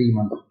next 3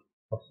 months.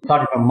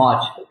 Starting from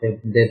March,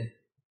 they've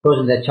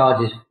frozen their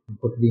charges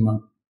for 3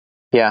 months.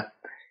 Yeah.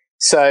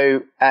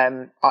 So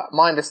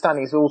my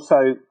understanding is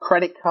also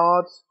credit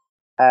cards.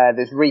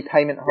 There's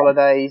repayment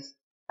holidays.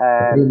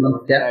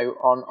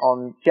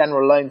 On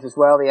general loans as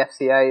well. The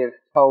FCA have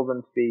told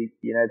them to be,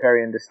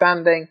 very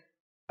understanding.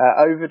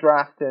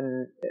 Overdraft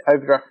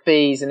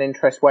fees and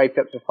interest waived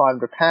up to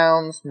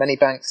 £500. Many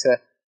banks are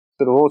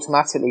sort of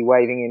automatically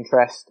waiving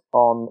interest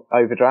on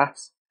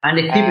overdrafts. And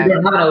if people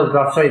don't have an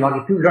overdraft, sorry, Mark,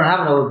 if people don't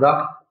have an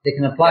overdraft, they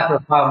can apply for a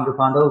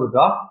 £500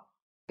 overdraft.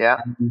 Yeah.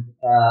 And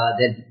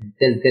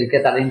they'll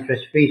get that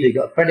interest free. So you've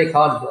got credit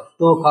cards, you've got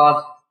store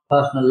cards,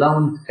 personal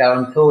loans,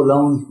 guarantor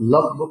loans,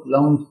 logbook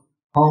loans,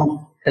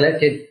 home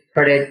collected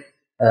credit,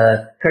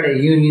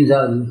 credit unions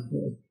are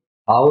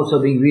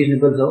also being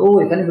reasonable. So,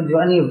 if anybody do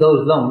any of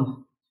those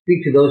loans,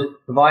 speak to those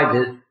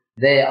providers.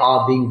 They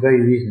are being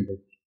very reasonable.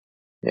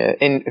 Yeah,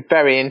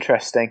 very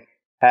interesting.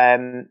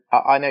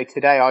 I know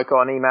today I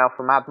got an email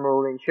from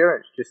Admiral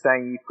Insurance just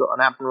saying you've got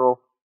an Admiral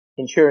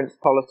insurance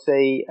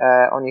policy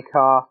on your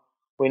car.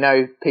 We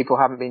know people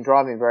haven't been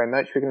driving very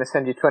much. We're going to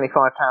send you £25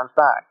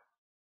 back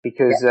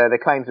because the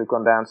claims have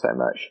gone down so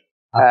much.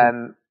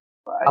 And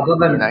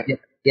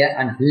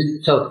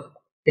so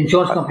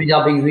insurance companies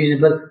are being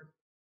reasonable.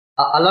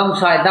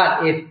 Alongside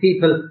that, if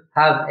people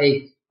have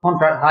a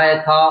contract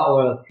hire car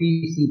or a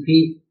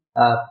PCP,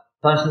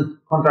 personal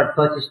contract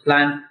purchase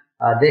plan,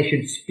 they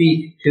should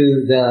speak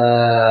to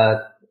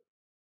the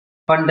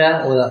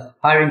funder or the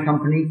hiring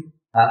company,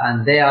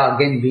 and they are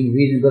again being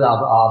reasonable.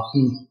 I've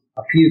seen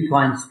a few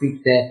clients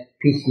speak to their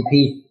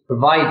PCP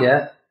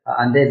provider,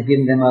 and they've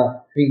given them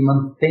a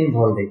 3-month payment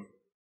holiday.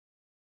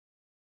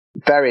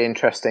 Very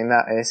interesting,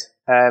 that is.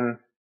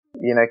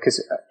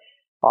 Because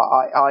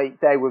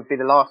they would be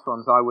the last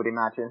ones I would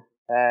imagine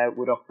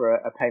would offer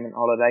a payment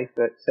holiday.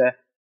 But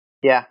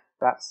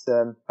that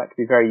could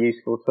be very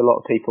useful to a lot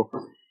of people.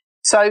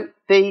 So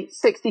the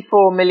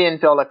 $64 million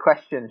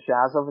question,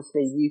 Shaz,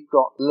 obviously you've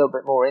got a little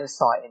bit more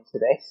insight into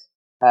this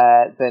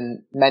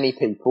than many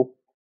people.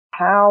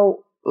 How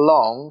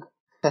long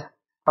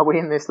are we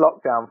in this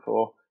lockdown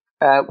for?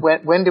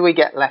 When do we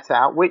get let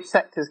out? Which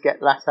sectors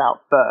get let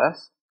out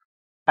first?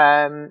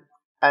 And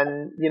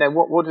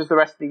what does the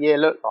rest of the year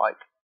look like?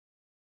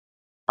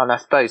 And I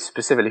suppose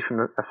specifically from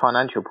a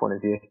financial point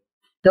of view.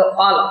 So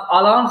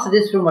I'll answer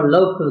this from a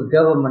local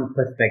government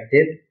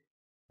perspective,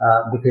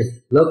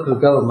 because local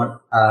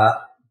government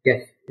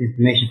gets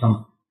information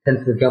from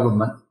central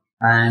government,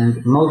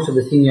 and most of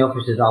the senior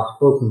officers I've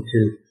spoken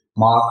to,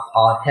 Mark,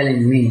 are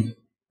telling me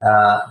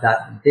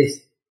that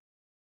this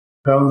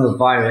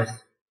coronavirus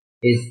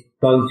is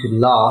going to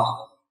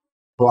last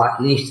for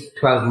at least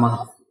 12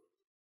 months.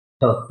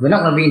 So we're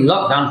not going to be in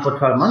lockdown for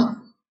 12 months.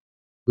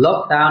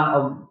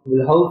 Lockdown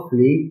will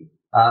hopefully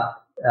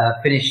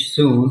finish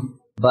soon,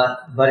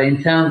 but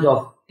in terms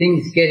of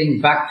things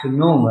getting back to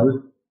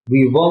normal,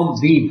 we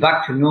won't be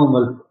back to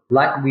normal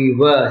like we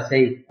were,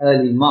 say,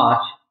 early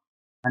March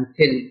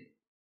until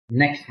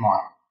next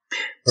March.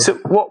 So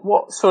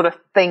what sort of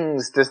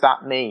things does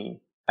that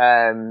mean,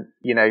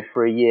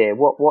 for a year?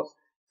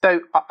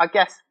 So I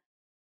guess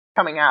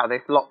coming out of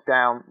this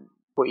lockdown,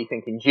 what you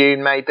think in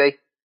June maybe?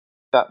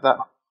 That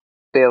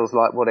feels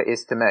like what it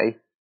is to me.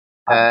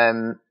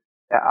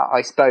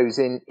 I suppose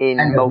in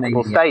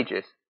multiple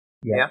stages.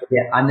 Yeah.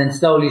 And then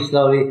slowly,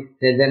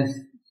 they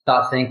then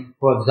start saying,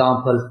 for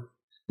example,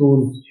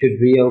 schools should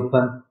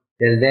reopen.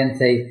 They'll then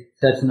say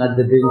certain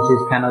other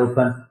businesses can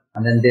open,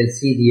 and then they'll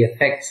see the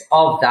effects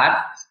of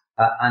that.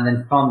 And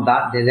then from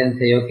that, they then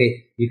say,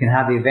 okay, you can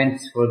have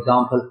events, for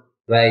example,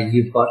 where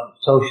you've got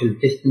social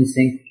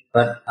distancing,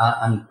 but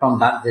and from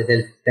that, they'll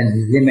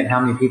then limit how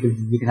many people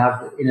you can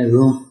have in a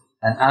room.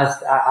 And as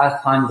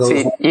time goes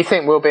on, you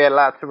think we'll be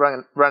allowed to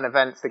run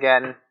events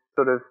again,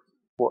 sort of,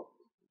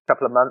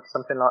 couple of months,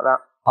 something like that?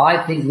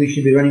 I think we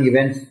should be running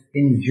events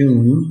in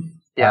June,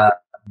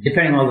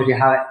 depending on obviously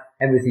how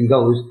everything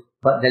goes,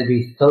 but there'll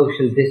be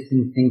social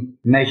distancing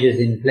measures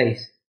in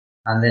place.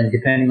 And then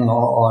depending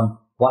on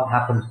what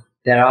happens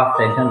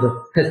thereafter in terms of,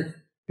 because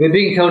we're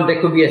being told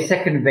there could be a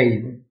second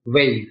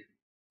wave.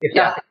 If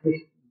that's the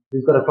case,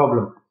 we've got a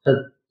problem.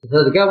 So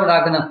the government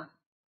are going to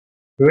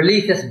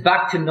release us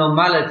back to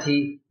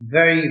normality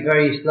very,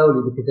 very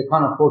slowly, because they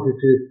can't afford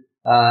to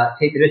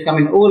take the risk. I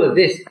mean, all of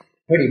this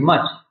pretty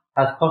much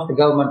has cost the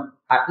government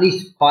at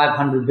least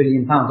 £500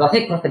 billion. I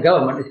say cost the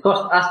government, it's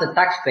cost us, the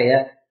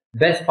taxpayer,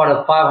 best part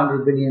of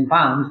 £500 billion.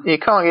 You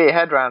can't get your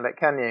head around it,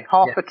 can you?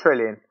 Half a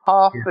trillion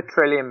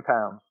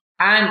pounds.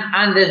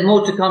 And there's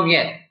more to come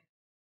yet.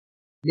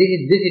 This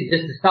is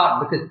just the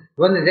start, because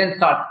when they then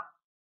start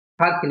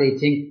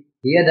calculating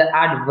the other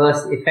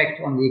adverse effect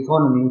on the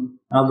economy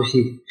and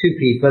obviously 2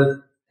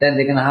 people, then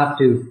they're going to have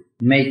to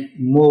make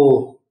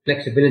more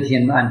flexibility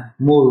and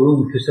more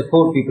room to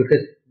support people.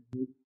 Because,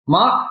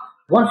 Mark,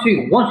 once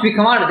we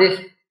come out of this,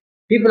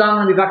 people aren't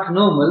going to be back to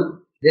normal.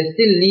 They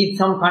still need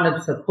some kind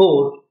of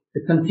support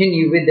to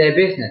continue with their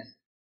business.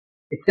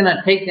 It's going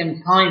to take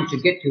them time to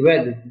get to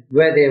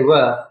where they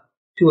were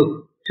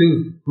 2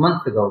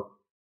 months ago.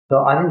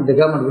 So I think the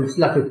government will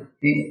still have to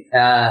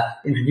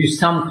introduce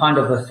some kind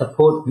of a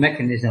support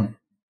mechanism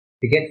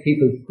to get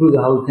people through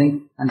the whole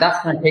thing, and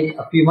that's going to take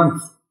a few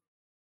months.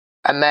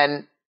 And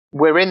then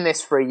we're in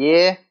this for a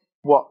year.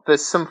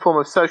 There's some form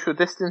of social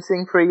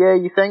distancing for a year,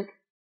 you think?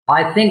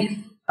 I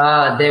think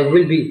there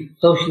will be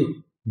social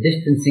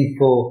distancing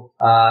for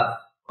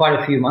quite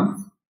a few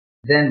months.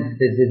 Then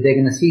they're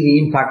going to see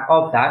the impact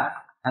of that,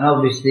 and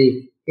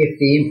obviously if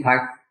the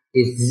impact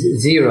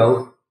is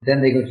 0, then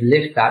they're going to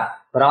lift that.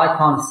 But I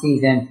can't see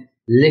them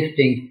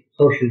lifting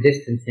social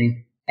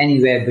distancing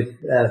anywhere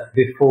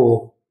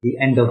before the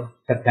end of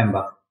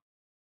September.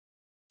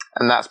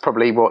 And that's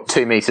probably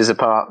 2 meters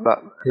apart.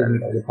 But 2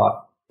 meters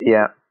apart.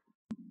 Yeah.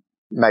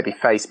 Maybe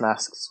face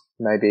masks,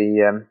 maybe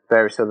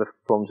various other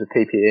forms of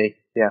PPE.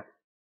 Yeah.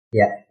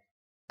 Yeah.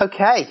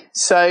 Okay.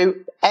 So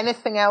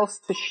anything else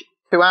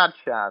to add,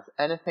 Shaz?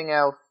 Anything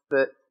else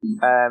that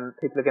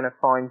people are going to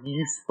find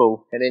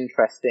useful and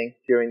interesting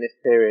during this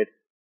period?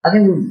 I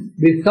think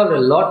we've covered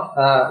a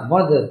lot.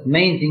 One of the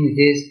main things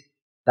is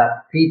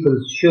that people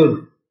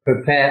should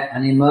prepare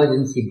an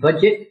emergency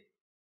budget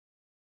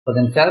for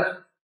themselves,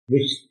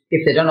 which,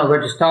 if they don't know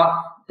where to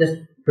start, just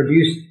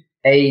produce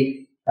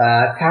a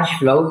cash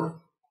flow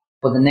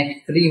for the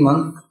next 3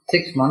 months,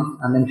 6 months,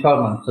 and then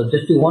 12 months. So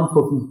just do one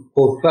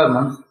for 12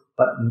 months,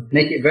 but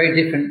make it very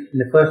different in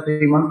the first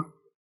 3 months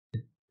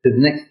to the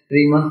next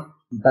 3 months.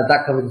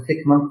 That covers the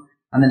 6 months,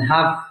 and then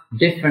have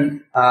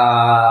different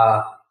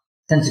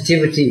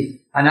sensitivity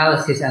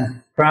analysis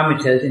and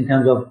parameters in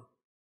terms of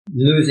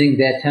losing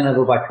their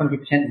turnover by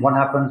 20%, what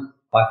happens,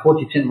 by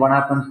 40%, what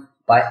happens,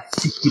 by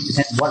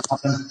 60%, what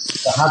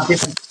happens. So have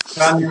different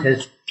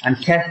parameters and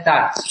test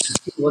that to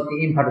see what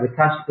the impact of the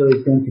cash flow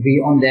is going to be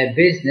on their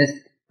business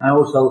and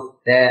also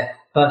their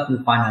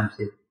personal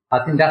finances.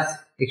 I think that's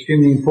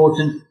extremely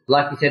important.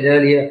 Like we said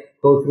earlier,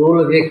 go through all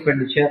of the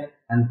expenditure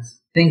and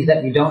things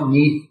that you don't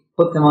need,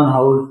 put them on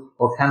hold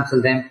or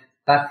cancel them.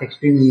 That's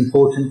extremely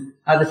important.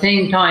 At the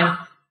same time,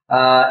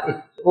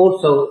 it's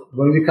also,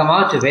 when we come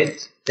out of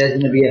it, there's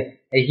going to be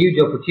a huge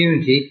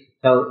opportunity.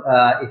 So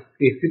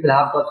if people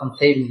have got some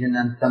savings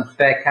and some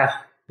spare cash,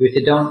 which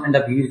they don't end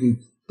up using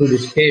through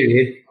this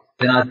period,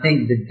 then I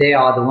think that they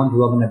are the ones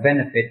who are going to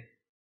benefit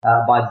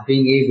by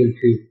being able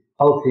to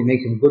hopefully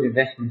make some good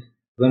investments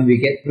when we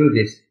get through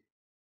this.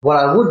 What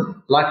I would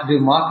like to do,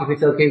 Mark, if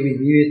it's okay with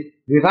you, is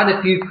we've had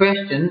a few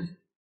questions.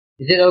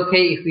 Is it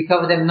okay if we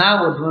cover them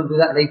now, or do you want to do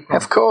that later on?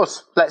 Of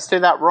course. Let's do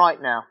that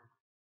right now.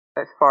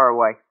 Let's fire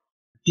away.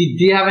 Do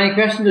you have any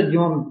questions, or do you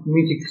want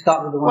me to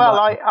start with the one? Well,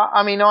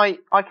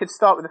 I could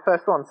start with the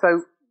first one.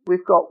 So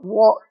we've got,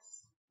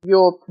 what's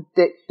your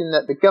prediction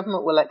that the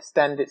government will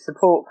extend its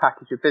support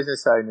package of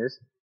business owners,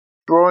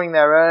 drawing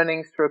their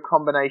earnings through a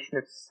combination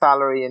of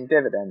salary and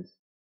dividends?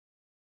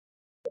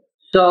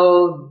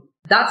 So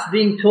that's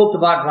being talked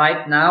about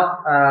right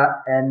now,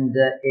 and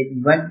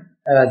it went.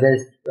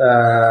 There's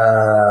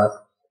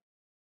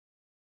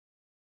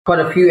quite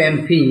a few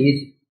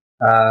MPs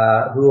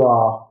who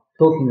are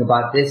talking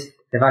about this.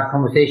 They've had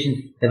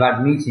conversations, they've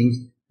had meetings.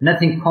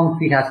 Nothing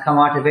concrete has come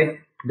out of it.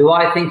 Do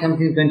I think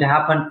something's going to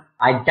happen?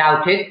 I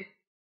doubt it.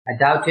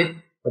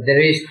 But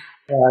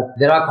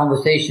there are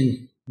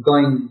conversations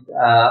going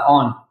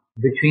on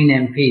between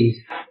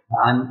MPs,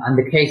 and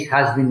the case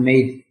has been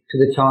made to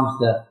the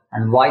Chancellor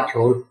and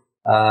Whitehall.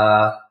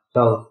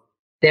 So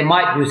they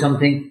might do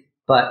something,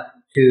 but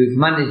to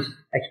manage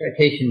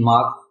expectation,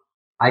 Mark,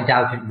 I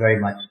doubt it very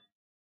much.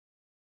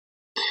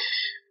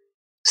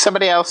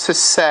 Somebody else has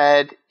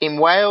said, in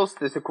Wales,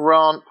 there's a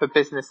grant for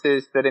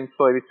businesses that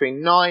employ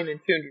between 9 and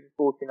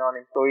 249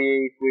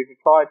 employees. We've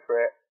applied for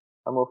it,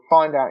 and we'll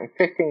find out in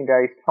 15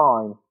 days'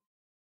 time.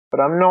 But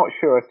I'm not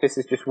sure if this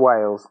is just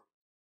Wales.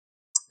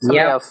 Somebody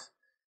else.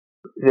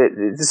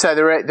 So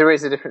there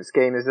is a different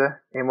scheme, is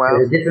there, in Wales?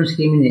 There's a different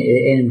scheme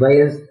in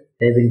Wales.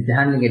 They've been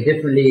handling it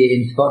differently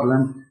in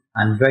Scotland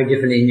and very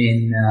differently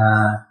in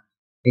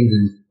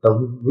England. But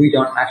we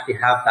don't actually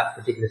have that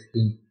particular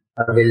scheme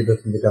available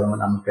from the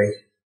government, I'm afraid.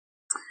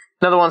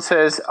 Another one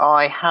says,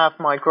 I have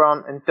my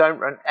grant and don't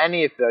run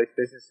any of those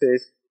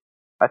businesses.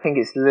 I think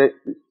it's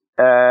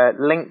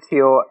linked to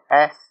your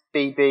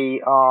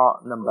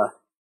SBBR number.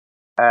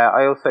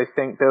 I also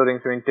think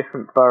buildings are in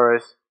different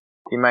boroughs.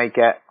 You may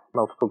get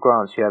multiple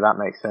grants. Yeah, that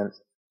makes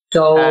sense.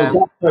 So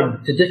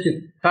just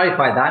to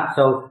clarify that,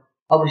 so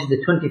obviously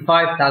the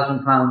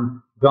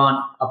 £25,000 grant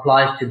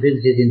applies to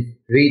businesses in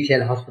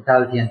retail,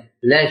 hospitality and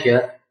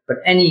leisure, but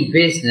any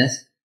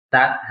business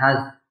that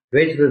has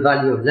rateable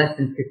value of less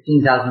than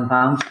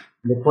 £15,000,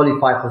 they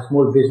qualify for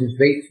small business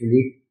rates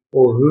relief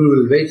or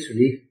rural rates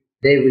relief,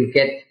 they will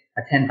get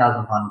a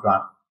 £10,000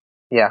 grant.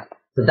 Yeah.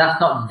 So that's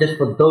not just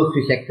for those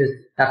 3 sectors,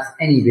 that's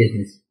any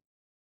business.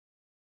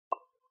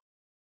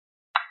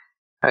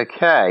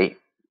 Okay,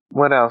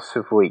 what else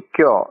have we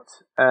got?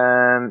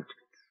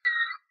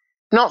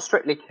 Not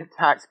strictly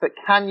tax, but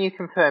can you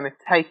confirm if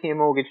taking a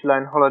mortgage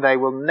loan holiday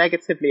will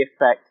negatively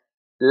affect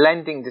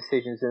lending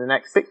decisions in the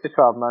next 6 to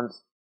 12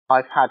 months?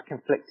 I've had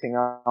conflicting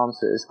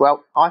answers.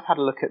 Well, I've had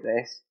a look at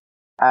this,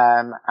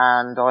 and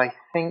I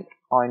think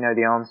I know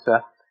the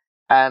answer.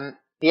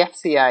 The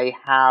FCA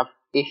have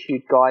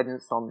issued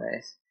guidance on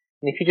this,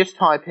 and if you just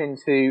type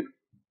into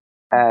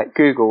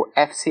Google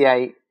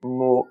FCA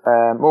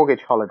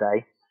mortgage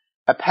holiday,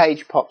 a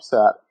page pops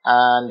up,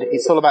 and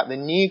it's all about the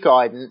new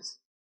guidance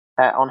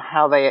on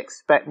how they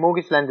expect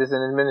mortgage lenders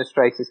and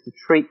administrators to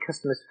treat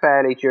customers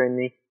fairly during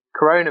the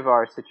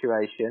coronavirus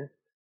situation.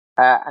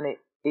 And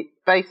it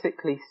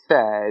basically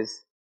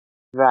says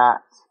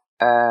that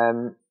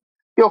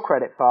your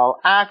credit file,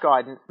 our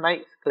guidance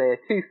makes clear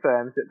to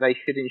firms that they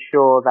should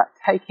ensure that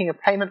taking a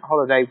payment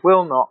holiday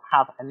will not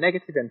have a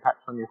negative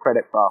impact on your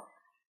credit file.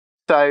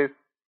 So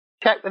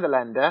check with the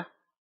lender,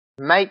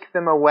 make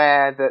them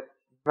aware that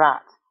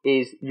that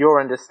is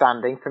your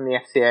understanding from the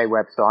FCA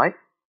website.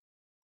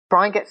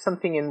 Try and get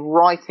something in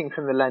writing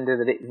from the lender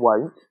that it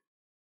won't.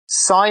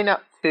 Sign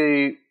up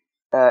to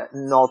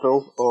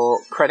Nodle or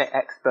Credit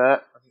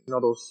Expert. I think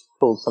Nodle's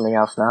called something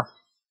else now.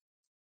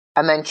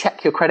 And then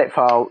check your credit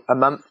file a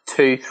month,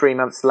 2, 3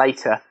 months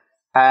later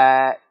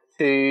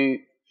to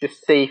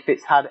just see if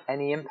it's had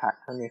any impact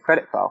on your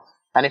credit file.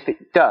 And if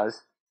it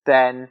does,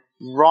 then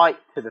write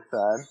to the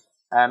firm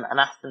and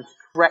ask them to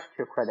correct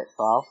your credit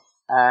file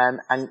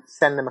and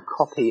send them a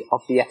copy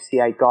of the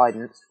FCA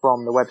guidance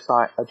from the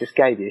website I just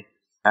gave you.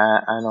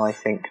 And I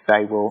think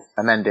they will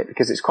amend it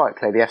because it's quite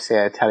clear the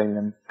FCA are telling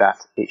them that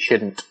it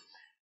shouldn't.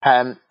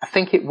 I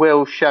think it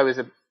will show as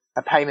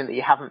a payment that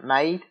you haven't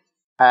made,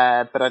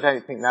 but I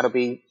don't think that'll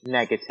be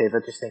negative. I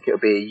just think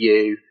it'll be a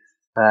U,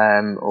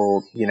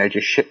 or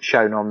just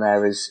shown on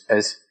there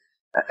as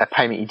a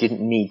payment you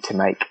didn't need to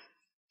make.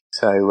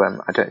 So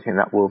I don't think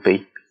that will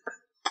be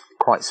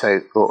quite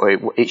so, or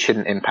it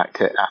shouldn't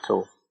impact it at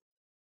all.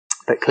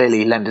 But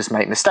clearly lenders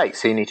make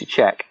mistakes, so you need to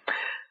check.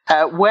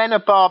 When a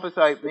barber's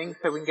opening,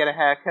 so we can get a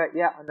haircut.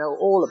 Yeah, I know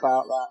all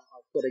about that.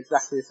 I've got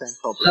exactly the same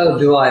problem. So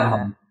do I,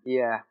 man.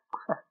 Yeah.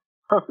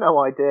 I've no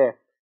idea.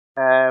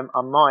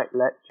 I might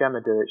let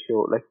Gemma do it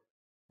shortly.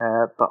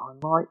 But I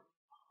might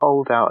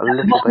hold out a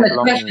little bit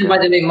longer. Question, by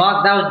the way,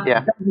 Mark. That was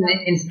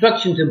an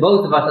instruction to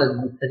both of us.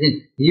 As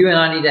in, you and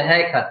I need a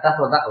haircut. That's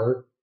what that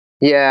was.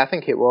 Yeah, I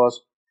think it was.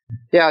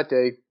 Yeah, I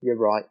do. You're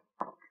right.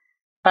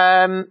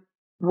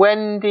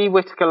 Wendy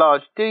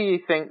Whittaker-Large, do you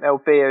think there'll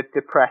be a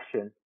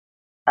depression?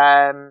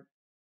 That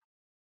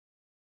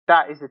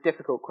is a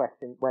difficult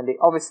question, Wendy.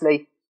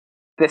 Obviously,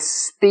 the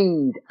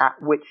speed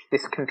at which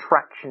this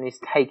contraction is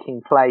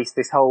taking place,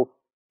 this whole,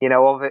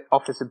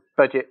 Office of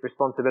Budget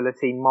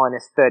Responsibility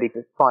minus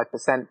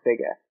 35%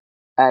 figure,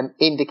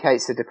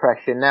 indicates a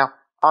depression. Now,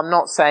 I'm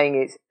not saying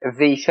it's a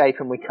V shape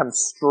and we come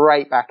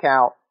straight back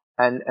out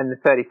and the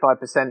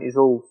 35% is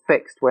all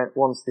fixed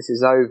once this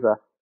is over.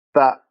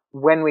 But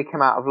when we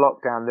come out of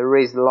lockdown, there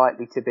is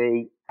likely to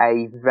be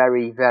a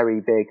very, very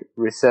big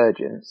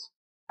resurgence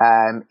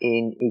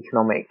in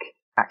economic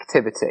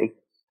activity.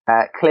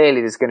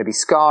 Clearly, there's going to be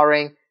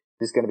scarring,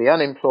 there's going to be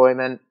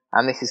unemployment,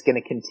 and this is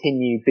going to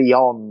continue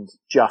beyond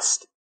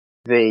just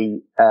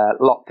the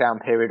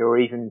lockdown period or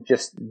even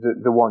just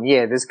the 1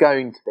 year. There's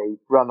going to be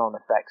run-on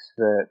effects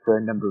for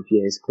a number of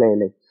years,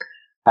 clearly.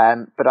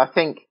 But I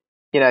think,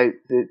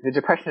 the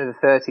depression of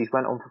the 30s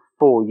went on for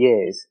 4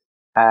 years.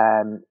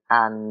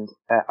 And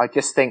I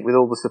just think with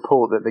all the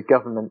support that the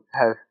government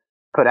have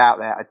put out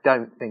there, I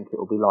don't think it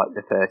will be like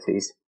the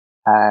 30s.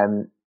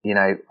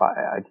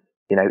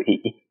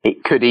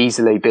 It could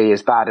easily be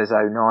as bad as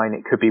 09.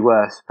 It could be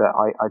worse, but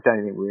I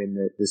don't think we're in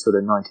the sort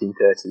of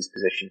 1930s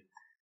position.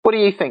 What do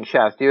you think,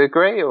 Shaz? Do you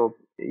agree, or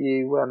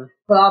you?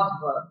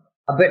 Well,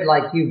 a bit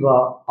like you,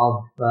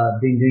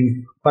 I've been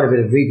doing quite a bit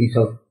of reading,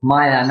 so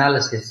my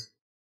analysis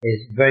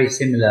is very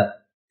similar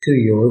to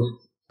yours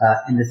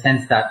in the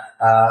sense that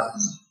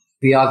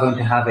we are going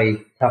to have a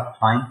tough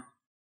time,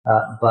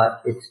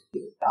 but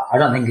I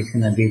don't think it's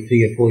going to be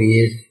 3 or 4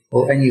 years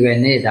or anywhere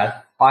near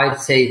that. I'd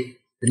say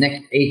the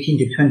next 18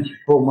 to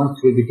 24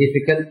 months will be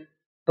difficult,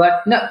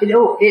 but no,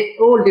 it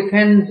all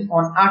depends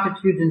on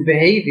attitudes and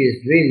behaviors,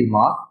 really,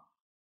 Mark.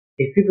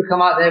 If people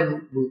come out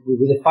there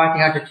with a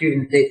fighting attitude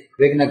and say,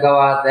 we're going to go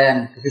out there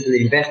and people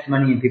invest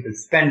money and people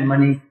spend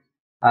money,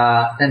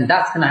 then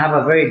that's going to have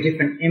a very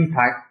different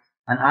impact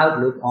and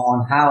outlook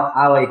on how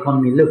our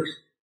economy looks.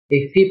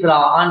 If people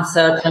are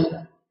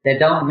uncertain, they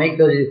don't make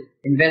those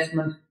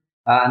investments,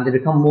 and they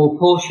become more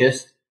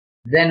cautious,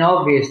 then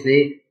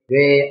obviously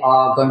they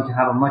are going to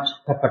have a much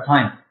tougher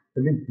time.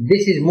 So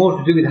this is more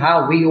to do with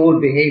how we all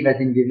behave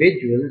as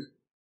individuals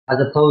as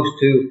opposed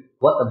to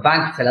what the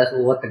banks tell us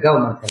or what the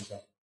government tells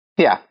us.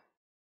 Yeah.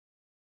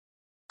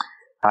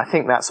 I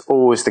think that's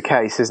always the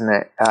case, isn't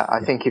it? I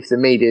think if the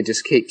media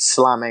just keeps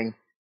slamming,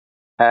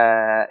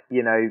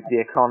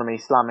 the economy,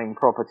 slamming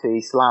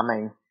property,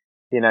 slamming,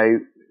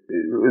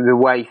 the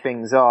way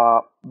things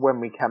are when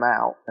we come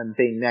out and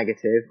being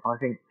negative, I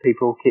think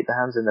people keep their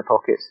hands in their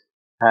pockets.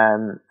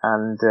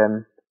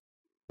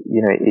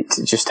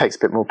 it just takes a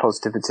bit more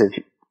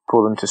positivity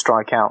for them to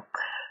strike out.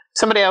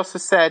 Somebody else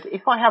has said,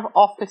 if I have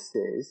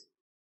offices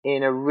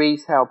in a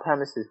retail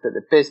premises but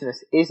the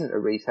business isn't a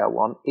retail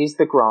one, is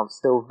the grant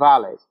still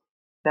valid?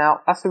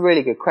 Now, that's a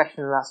really good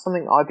question, and that's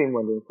something I've been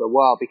wondering for a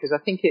while, because I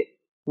think it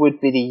would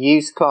be the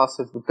use class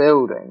of the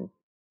building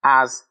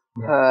as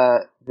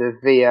per the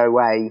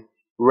VOA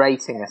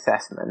rating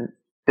assessment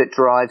that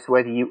drives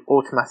whether you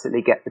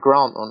automatically get the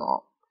grant or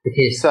not. It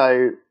is.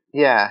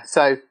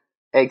 So,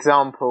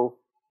 example,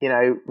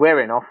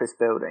 we're in office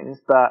buildings,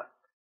 but,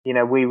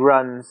 we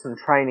run some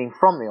training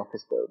from the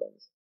office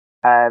buildings.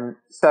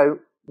 So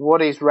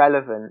what is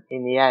relevant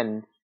in the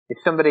end, if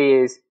somebody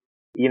is,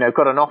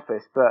 got an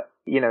office, but,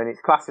 and it's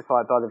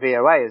classified by the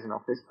VOA as an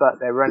office, but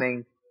they're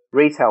running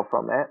retail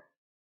from it,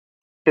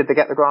 should they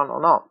get the grant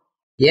or not?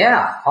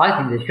 Yeah, I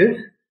think they should.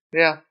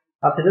 Yeah.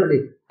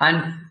 Absolutely.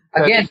 And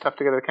again, just have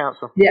to go to the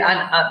council. Yeah,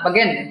 and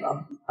again,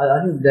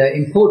 I think the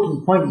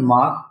important point,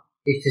 Mark,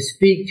 is to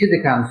speak to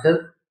the council,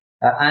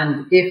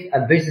 and if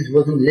a business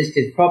wasn't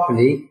listed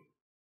properly,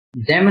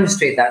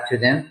 demonstrate that to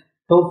them,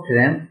 talk to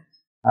them,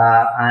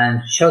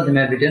 and show them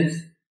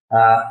evidence,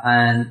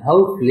 and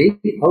hopefully,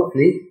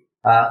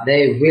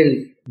 they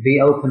will be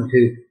open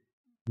to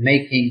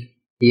making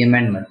the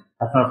amendment.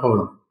 That's not a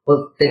problem.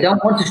 But they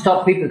don't want to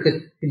stop people,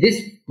 because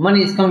this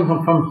money is coming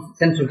from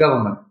central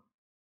government,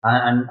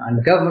 and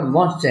the government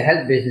wants to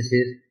help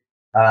businesses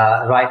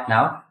right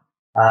now.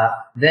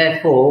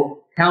 Therefore,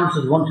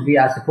 councils want to be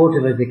as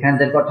supportive as they can.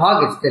 They've got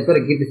targets. They've got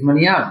to give this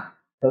money out.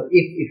 So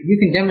if you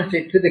can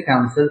demonstrate to the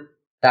council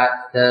that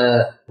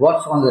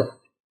what's on the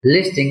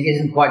listing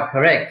isn't quite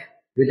correct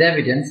with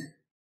evidence,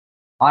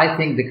 I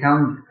think the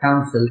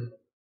council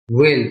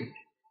will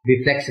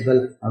be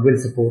flexible and will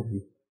support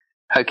you.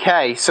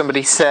 Okay,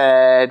 somebody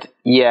said,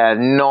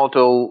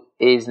 Noddle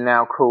is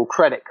now called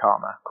Credit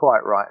Karma.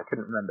 Quite right, I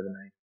couldn't remember the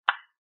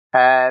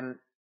name.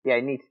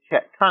 You need to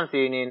check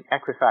TransUnion,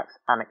 Equifax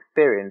and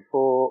Experian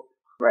for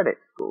credit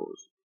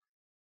scores.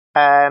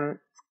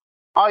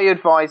 Are you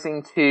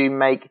advising to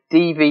make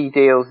DV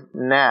deals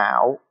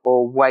now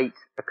or wait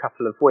a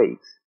couple of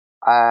weeks?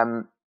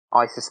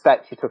 I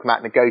suspect you're talking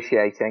about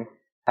negotiating.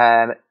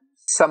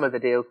 Some of the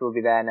deals will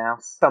be there now.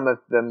 Some of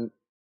them,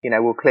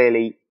 will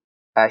clearly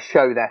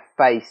show their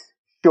face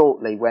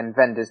shortly when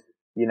vendors,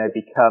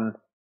 become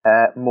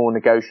more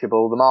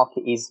negotiable. The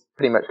market is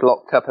pretty much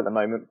locked up at the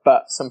moment,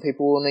 but some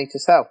people will need to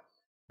sell.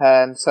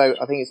 So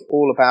I think it's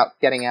all about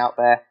getting out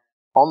there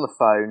on the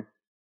phone,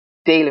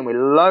 dealing with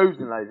loads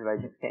and loads of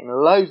agents, getting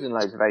loads and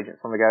loads of agents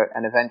on the go,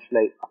 and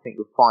eventually I think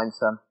you'll find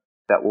some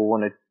that will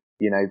want to,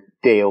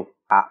 deal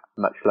at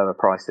much lower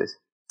prices.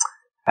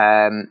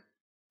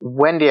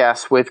 Wendy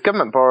asks, with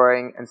government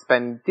borrowing and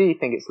spending, do you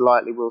think it's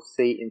likely we'll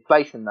see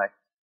inflation though?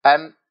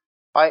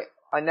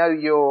 I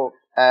know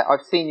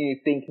I've seen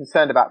you've been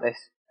concerned about this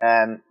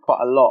quite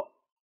a lot,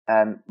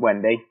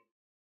 Wendy,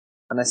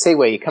 and I see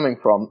where you're coming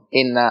from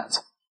in that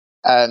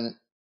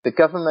the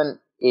government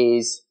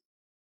is,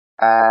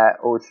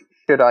 or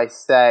should I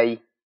say,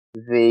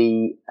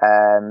 the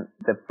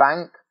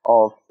Bank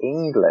of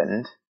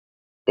England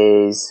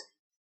is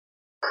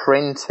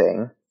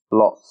printing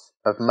lots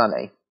of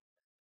money,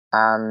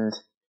 and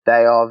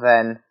they are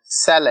then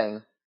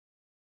selling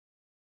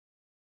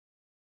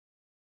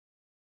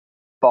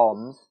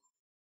bonds,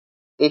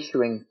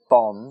 issuing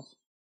bonds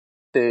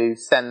to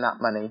send that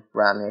money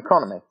around the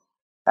economy,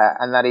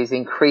 and that is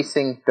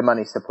increasing the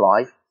money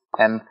supply,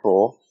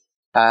 M4,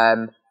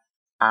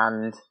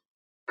 and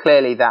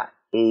clearly that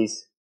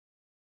is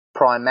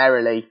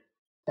primarily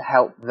to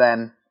help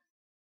them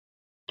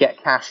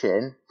get cash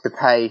in to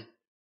pay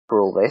for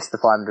all this, the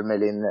 500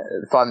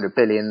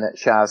 billion that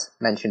Shaz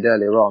mentioned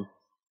earlier on.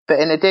 But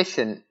in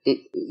addition,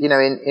 in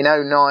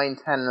 09,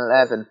 10,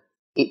 11,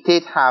 it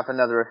did have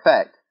another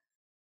effect.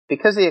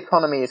 Because the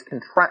economy is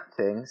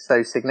contracting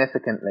so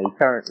significantly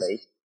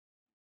currently,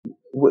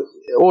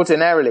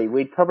 ordinarily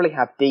we'd probably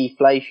have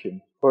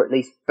deflation, or at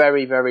least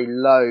very, very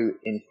low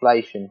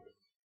inflation.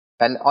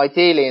 And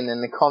ideally in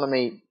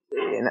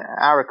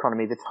our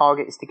economy, the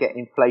target is to get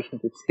inflation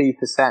to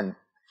 2%.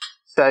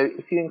 So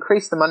if you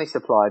increase the money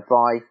supply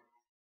by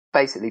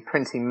basically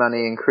printing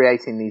money and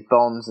creating these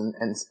bonds and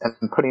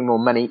putting more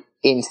money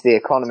into the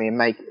economy and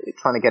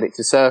trying to get it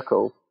to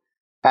circle,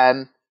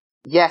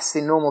 yes,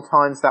 in normal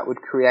times that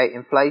would create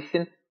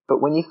inflation,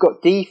 but when you've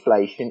got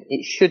deflation,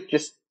 it should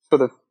just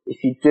sort of,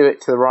 if you do it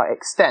to the right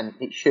extent,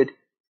 it should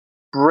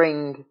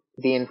bring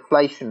the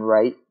inflation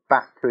rate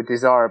back to a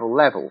desirable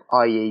level,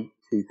 i.e.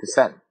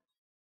 2%.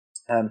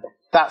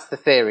 That's the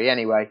theory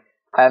anyway.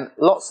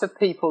 Lots of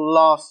people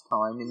last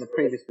time in the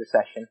previous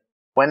recession,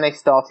 when they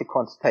started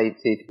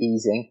quantitative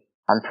easing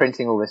and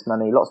printing all this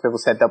money, lots of people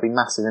said there'll be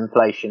massive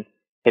inflation.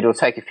 It'll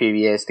take a few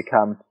years to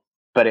come,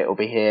 but it'll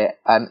be here.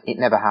 It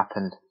never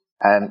happened.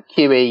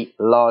 QE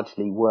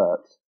largely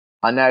worked.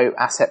 I know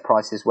asset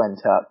prices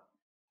went up,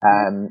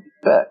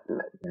 but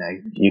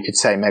you could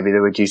say maybe they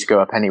were due to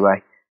go up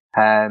anyway.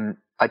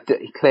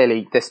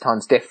 Clearly, this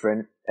time's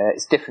different.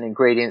 It's different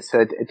ingredients, so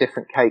a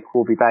different cake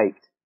will be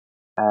baked.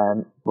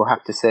 We'll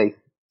have to see.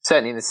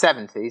 Certainly in the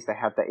 70s, they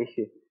had that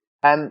issue.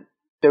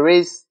 There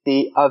is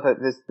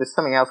there's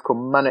something else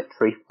called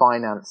monetary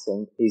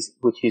financing,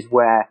 which is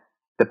where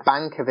the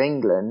Bank of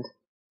England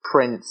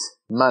prints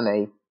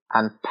money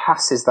and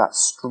passes that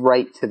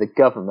straight to the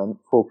government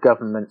for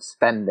government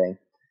spending.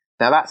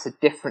 Now that's a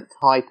different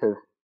type of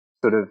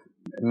sort of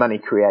money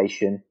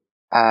creation,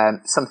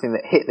 something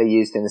that Hitler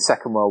used in the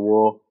Second World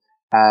War,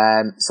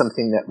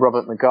 something that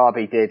Robert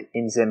Mugabe did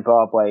in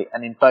Zimbabwe,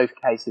 and in both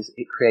cases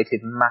it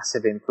created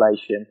massive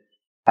inflation.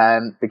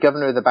 The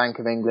governor of the Bank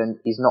of England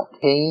is not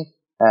keen.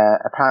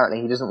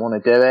 Apparently he doesn't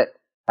want to do it.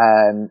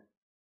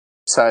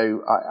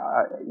 So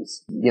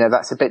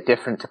that's a bit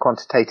different to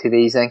quantitative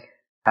easing.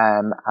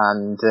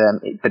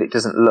 But it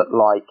doesn't look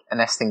like,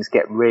 unless things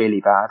get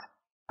really bad,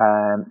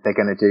 they're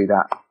going to do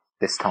that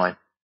this time.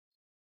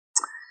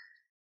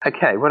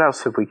 Okay, what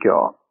else have we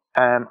got?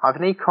 I have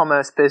an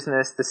e-commerce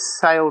business. The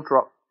sale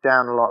dropped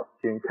down a lot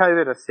during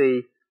COVID. I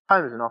see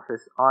home as an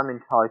office. Am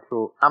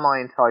I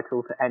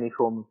entitled to any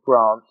form of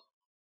grant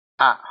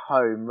at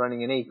home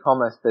running an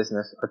e-commerce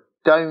business? I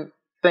don't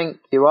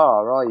think you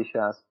are you,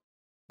 Shaz?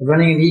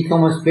 Running an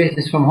e-commerce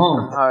business from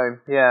home? From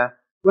home, yeah.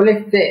 Well,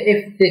 if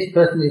this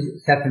person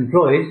is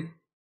self-employed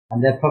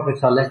and their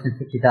profits are less than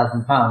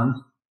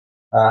 £50,000,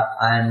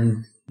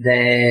 and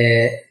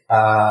they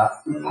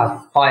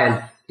have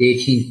filed the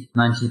 18th,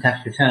 19th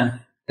tax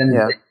return, then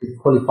they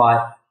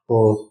qualify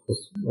for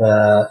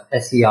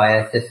SEISS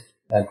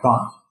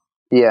grant.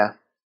 Yeah.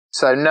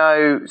 So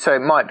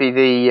it might be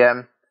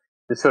the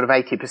sort of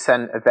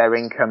 80% of their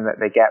income that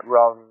they get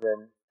rather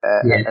than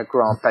a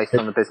grant based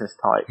on the business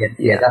type.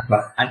 Yeah, that's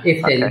right. And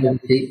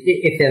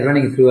if they're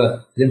running through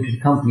a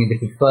limited company, they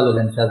could furlough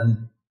themselves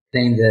and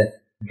claim the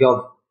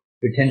job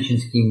retention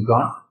scheme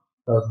grant.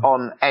 So,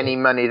 on any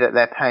money that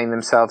they're paying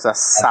themselves as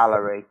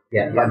salary.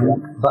 Yeah.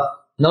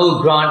 But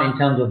no grant in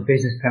terms of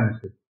business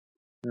premises.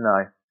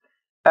 No.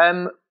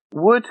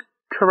 Would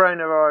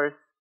coronavirus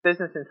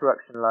business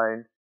interruption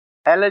loan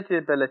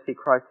eligibility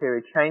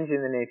criteria change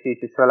in the near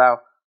future to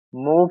allow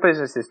more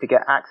businesses to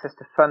get access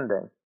to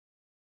funding,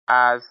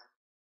 as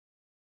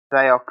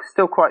they are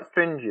still quite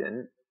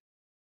stringent,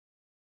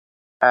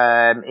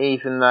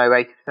 even though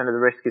 80% of the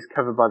risk is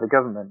covered by the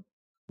government?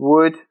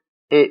 Would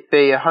it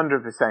be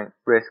 100%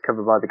 risk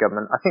covered by the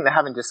government? I think they're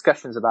having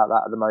discussions about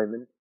that at the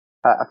moment.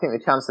 I think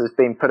the Chancellor's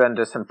been put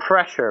under some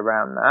pressure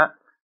around that,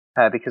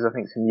 because I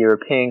think some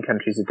European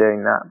countries are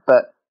doing that.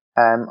 But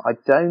I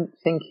don't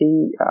think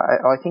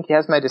I think he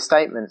has made a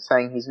statement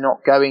saying he's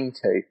not going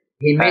to.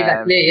 He made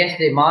that clear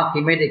yesterday, Mark.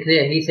 He made it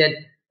clear. He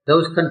said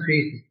those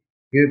countries,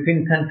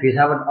 European countries,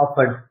 haven't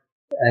offered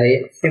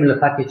a similar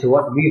package to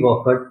what we've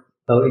offered.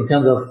 So in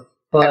terms of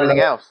everything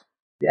else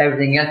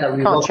that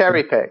we've can't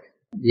cherry pick.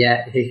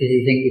 Yeah, he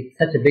thinks it's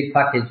such a big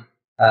package.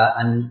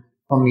 And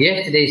from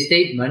yesterday's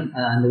statement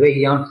and the way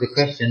he answered the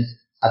questions,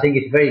 I think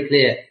it's very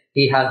clear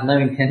he has no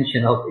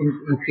intention of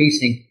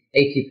increasing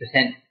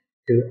 80%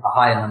 to a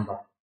higher number.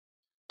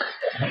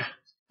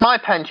 My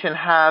pension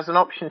has an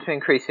option to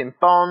increase in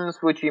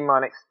bonds. Would you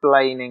mind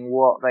explaining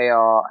what they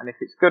are and if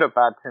it's good or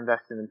bad to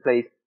invest in them,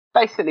 please?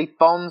 Basically,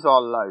 bonds are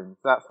loans.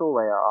 That's all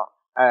they are.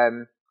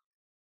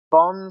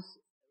 Bonds,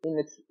 in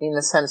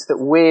the sense that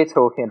we're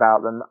talking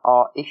about them,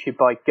 are issued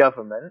by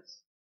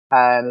governments.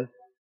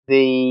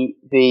 The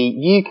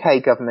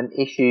UK government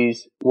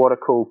issues what are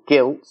called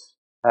gilts,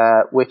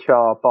 which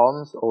are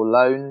bonds or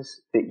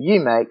loans that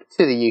you make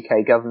to the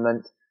UK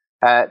government.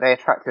 They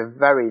attract a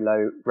very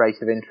low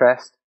rate of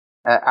interest,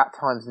 at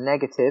times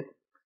negative,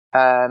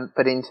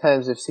 but in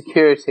terms of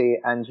security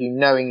and you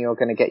knowing you're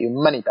going to get your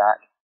money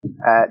back,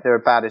 they're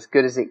about as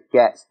good as it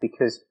gets,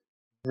 because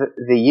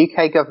the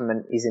UK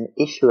government is an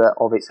issuer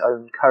of its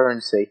own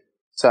currency.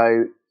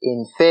 So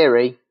in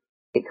theory,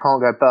 it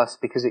can't go bust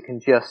because it can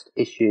just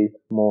issue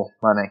more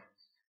money.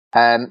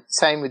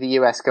 Same with the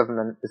US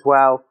government as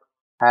well.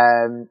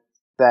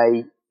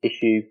 They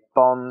issue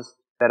bonds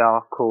that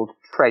are called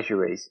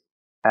treasuries.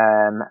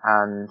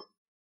 And,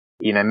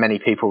 many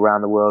people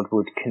around the world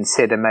would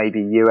consider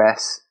maybe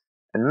US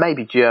and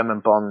maybe German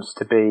bonds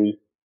to be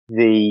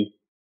the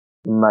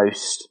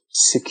most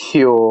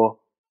secure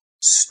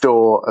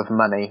store of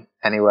money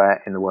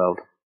anywhere in the world.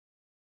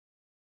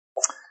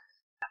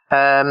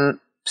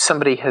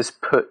 Somebody has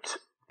put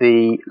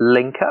the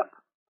link up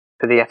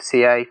for the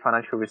FCA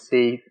financial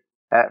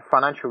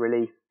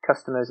relief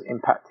customers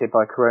impacted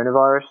by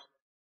coronavirus.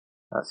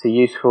 That's a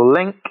useful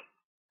link.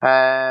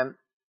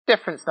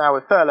 Difference now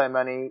with furlough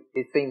money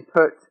is being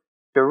put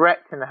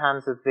direct in the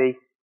hands of the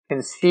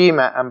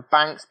consumer and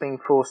banks being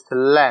forced to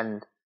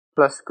lend,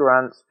 plus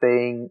grants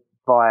being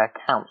via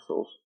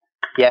councils.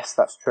 Yes,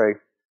 that's true.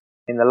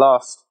 In the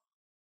last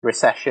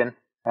recession,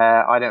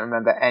 I don't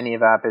remember any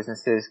of our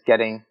businesses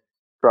getting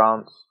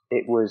grants.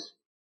 It was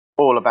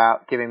all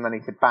about giving money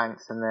to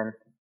banks and then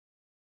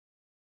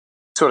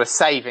sort of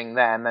saving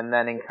them and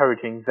then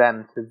encouraging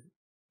them to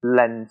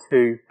lend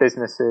to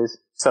businesses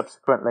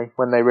subsequently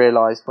when the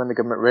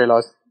government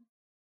realised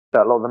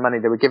that a lot of the money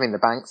they were giving the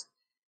banks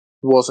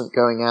wasn't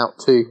going out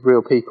to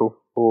real people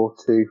or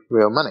to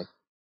real money.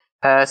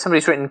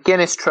 Somebody's written,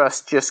 Guinness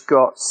Trust just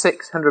got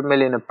 600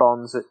 million of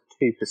bonds at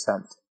 2%.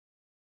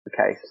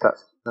 Okay, so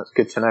that's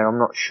good to know. I'm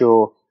not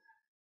sure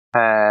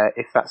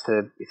if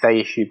they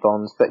issue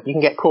bonds, but you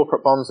can get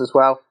corporate bonds as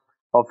well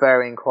of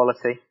varying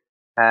quality.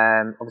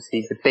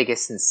 Obviously, the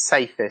biggest and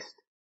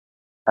safest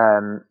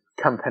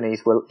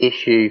companies will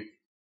issue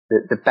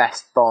the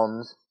best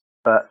bonds,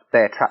 but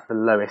they attract the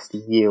lowest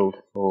yield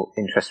or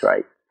interest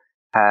rate.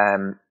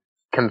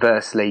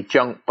 Conversely,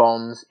 junk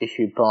bonds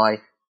issued by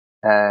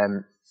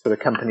sort of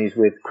companies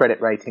with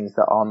credit ratings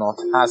that are not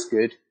as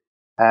good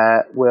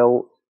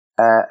will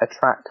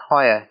attract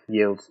higher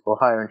yields or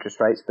higher interest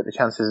rates, but the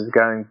chances of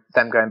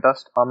them going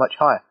bust are much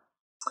higher.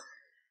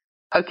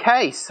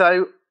 Okay,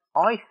 so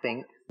I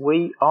think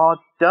we are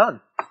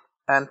done.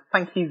 And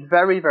thank you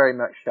very, very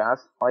much, Shaz.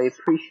 I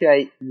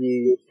appreciate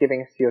you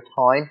giving us your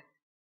time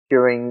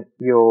during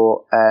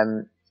your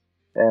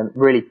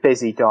really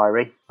busy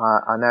diary.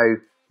 I know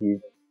you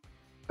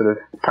sort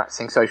of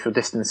practicing social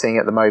distancing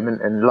at the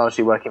moment and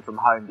largely working from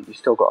home, but you've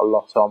still got a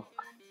lot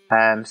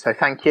on. So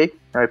thank you.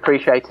 I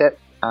appreciate it.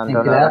 And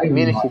I know the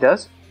community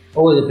does.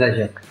 Always a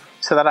pleasure.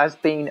 So that has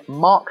been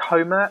Mark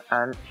Homer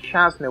and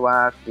Shaz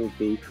Nawaz with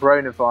the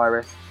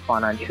Coronavirus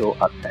Financial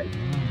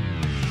Update.